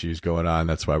account issues going on.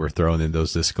 That's why we're throwing in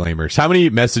those disclaimers. How many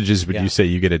messages would you say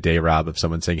you get a day, Rob, of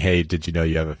someone saying, "Hey, did you know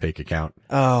you have a fake account?"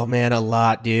 Oh man, a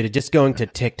lot, dude. Just going to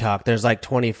TikTok, there's like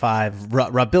 25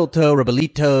 Robilto,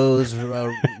 Robalitos,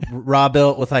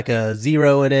 Robuilt with like a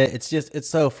 0 in it. It's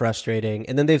so frustrating.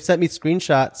 And then they've sent me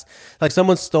screenshots. Like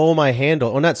someone stole my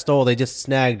handle. Or not stole, they just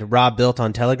snagged Rob Built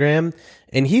on Telegram.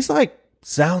 And he's like,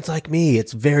 sounds like me.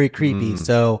 It's very creepy.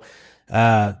 So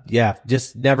I'll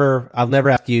never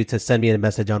ask you to send me a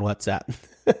message on WhatsApp.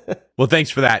 Well, thanks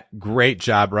for that. Great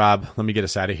job, Rob. Let me get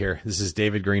us out of here. This is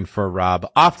David Greene for Rob,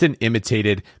 often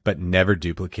imitated but never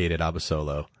duplicated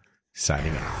Abasolo,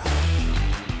 signing out.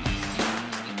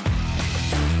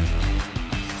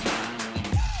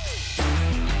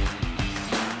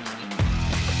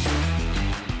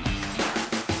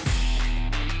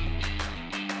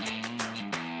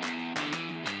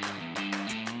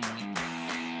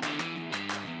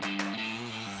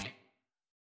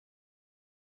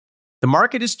 The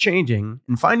market is changing,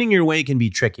 and finding your way can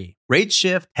be tricky. Rates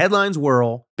shift, headlines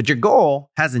whirl, but your goal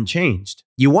hasn't changed.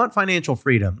 You want financial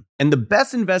freedom. And the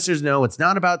best investors know it's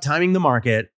not about timing the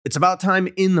market, it's about time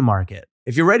in the market.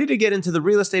 If you're ready to get into the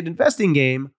real estate investing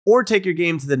game or take your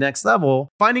game to the next level,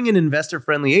 finding an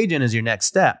investor-friendly agent is your next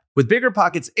step. With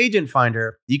BiggerPockets Agent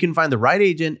Finder, you can find the right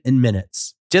agent in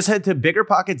minutes. Just head to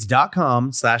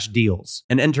biggerpockets.com/deals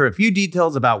and enter a few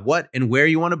details about what and where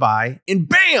you want to buy, and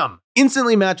bam!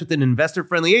 Instantly match with an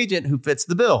investor-friendly agent who fits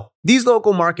the bill. These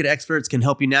local market experts can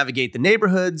help you navigate the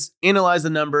neighborhoods, analyze the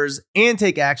numbers, and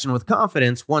take action with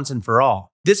confidence once and for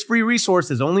all. This free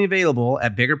resource is only available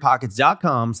at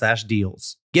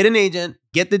biggerpockets.com/deals. Get an agent,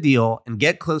 get the deal, and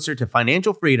get closer to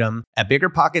financial freedom at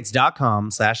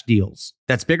biggerpockets.com/deals.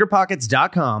 That's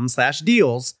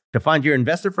biggerpockets.com/deals to find your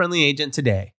investor-friendly agent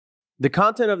today. The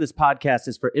content of this podcast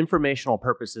is for informational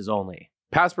purposes only.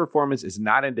 Past performance is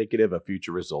not indicative of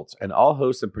future results, and all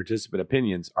host and participant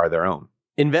opinions are their own.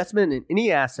 Investment in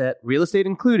any asset, real estate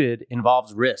included,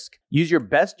 involves risk. Use your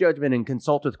best judgment and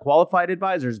consult with qualified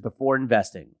advisors before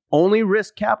investing. Only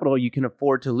risk capital you can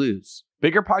afford to lose.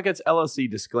 BiggerPockets LLC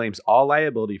disclaims all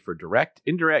liability for direct,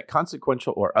 indirect,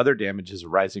 consequential, or other damages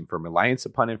arising from reliance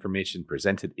upon information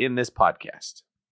presented in this podcast.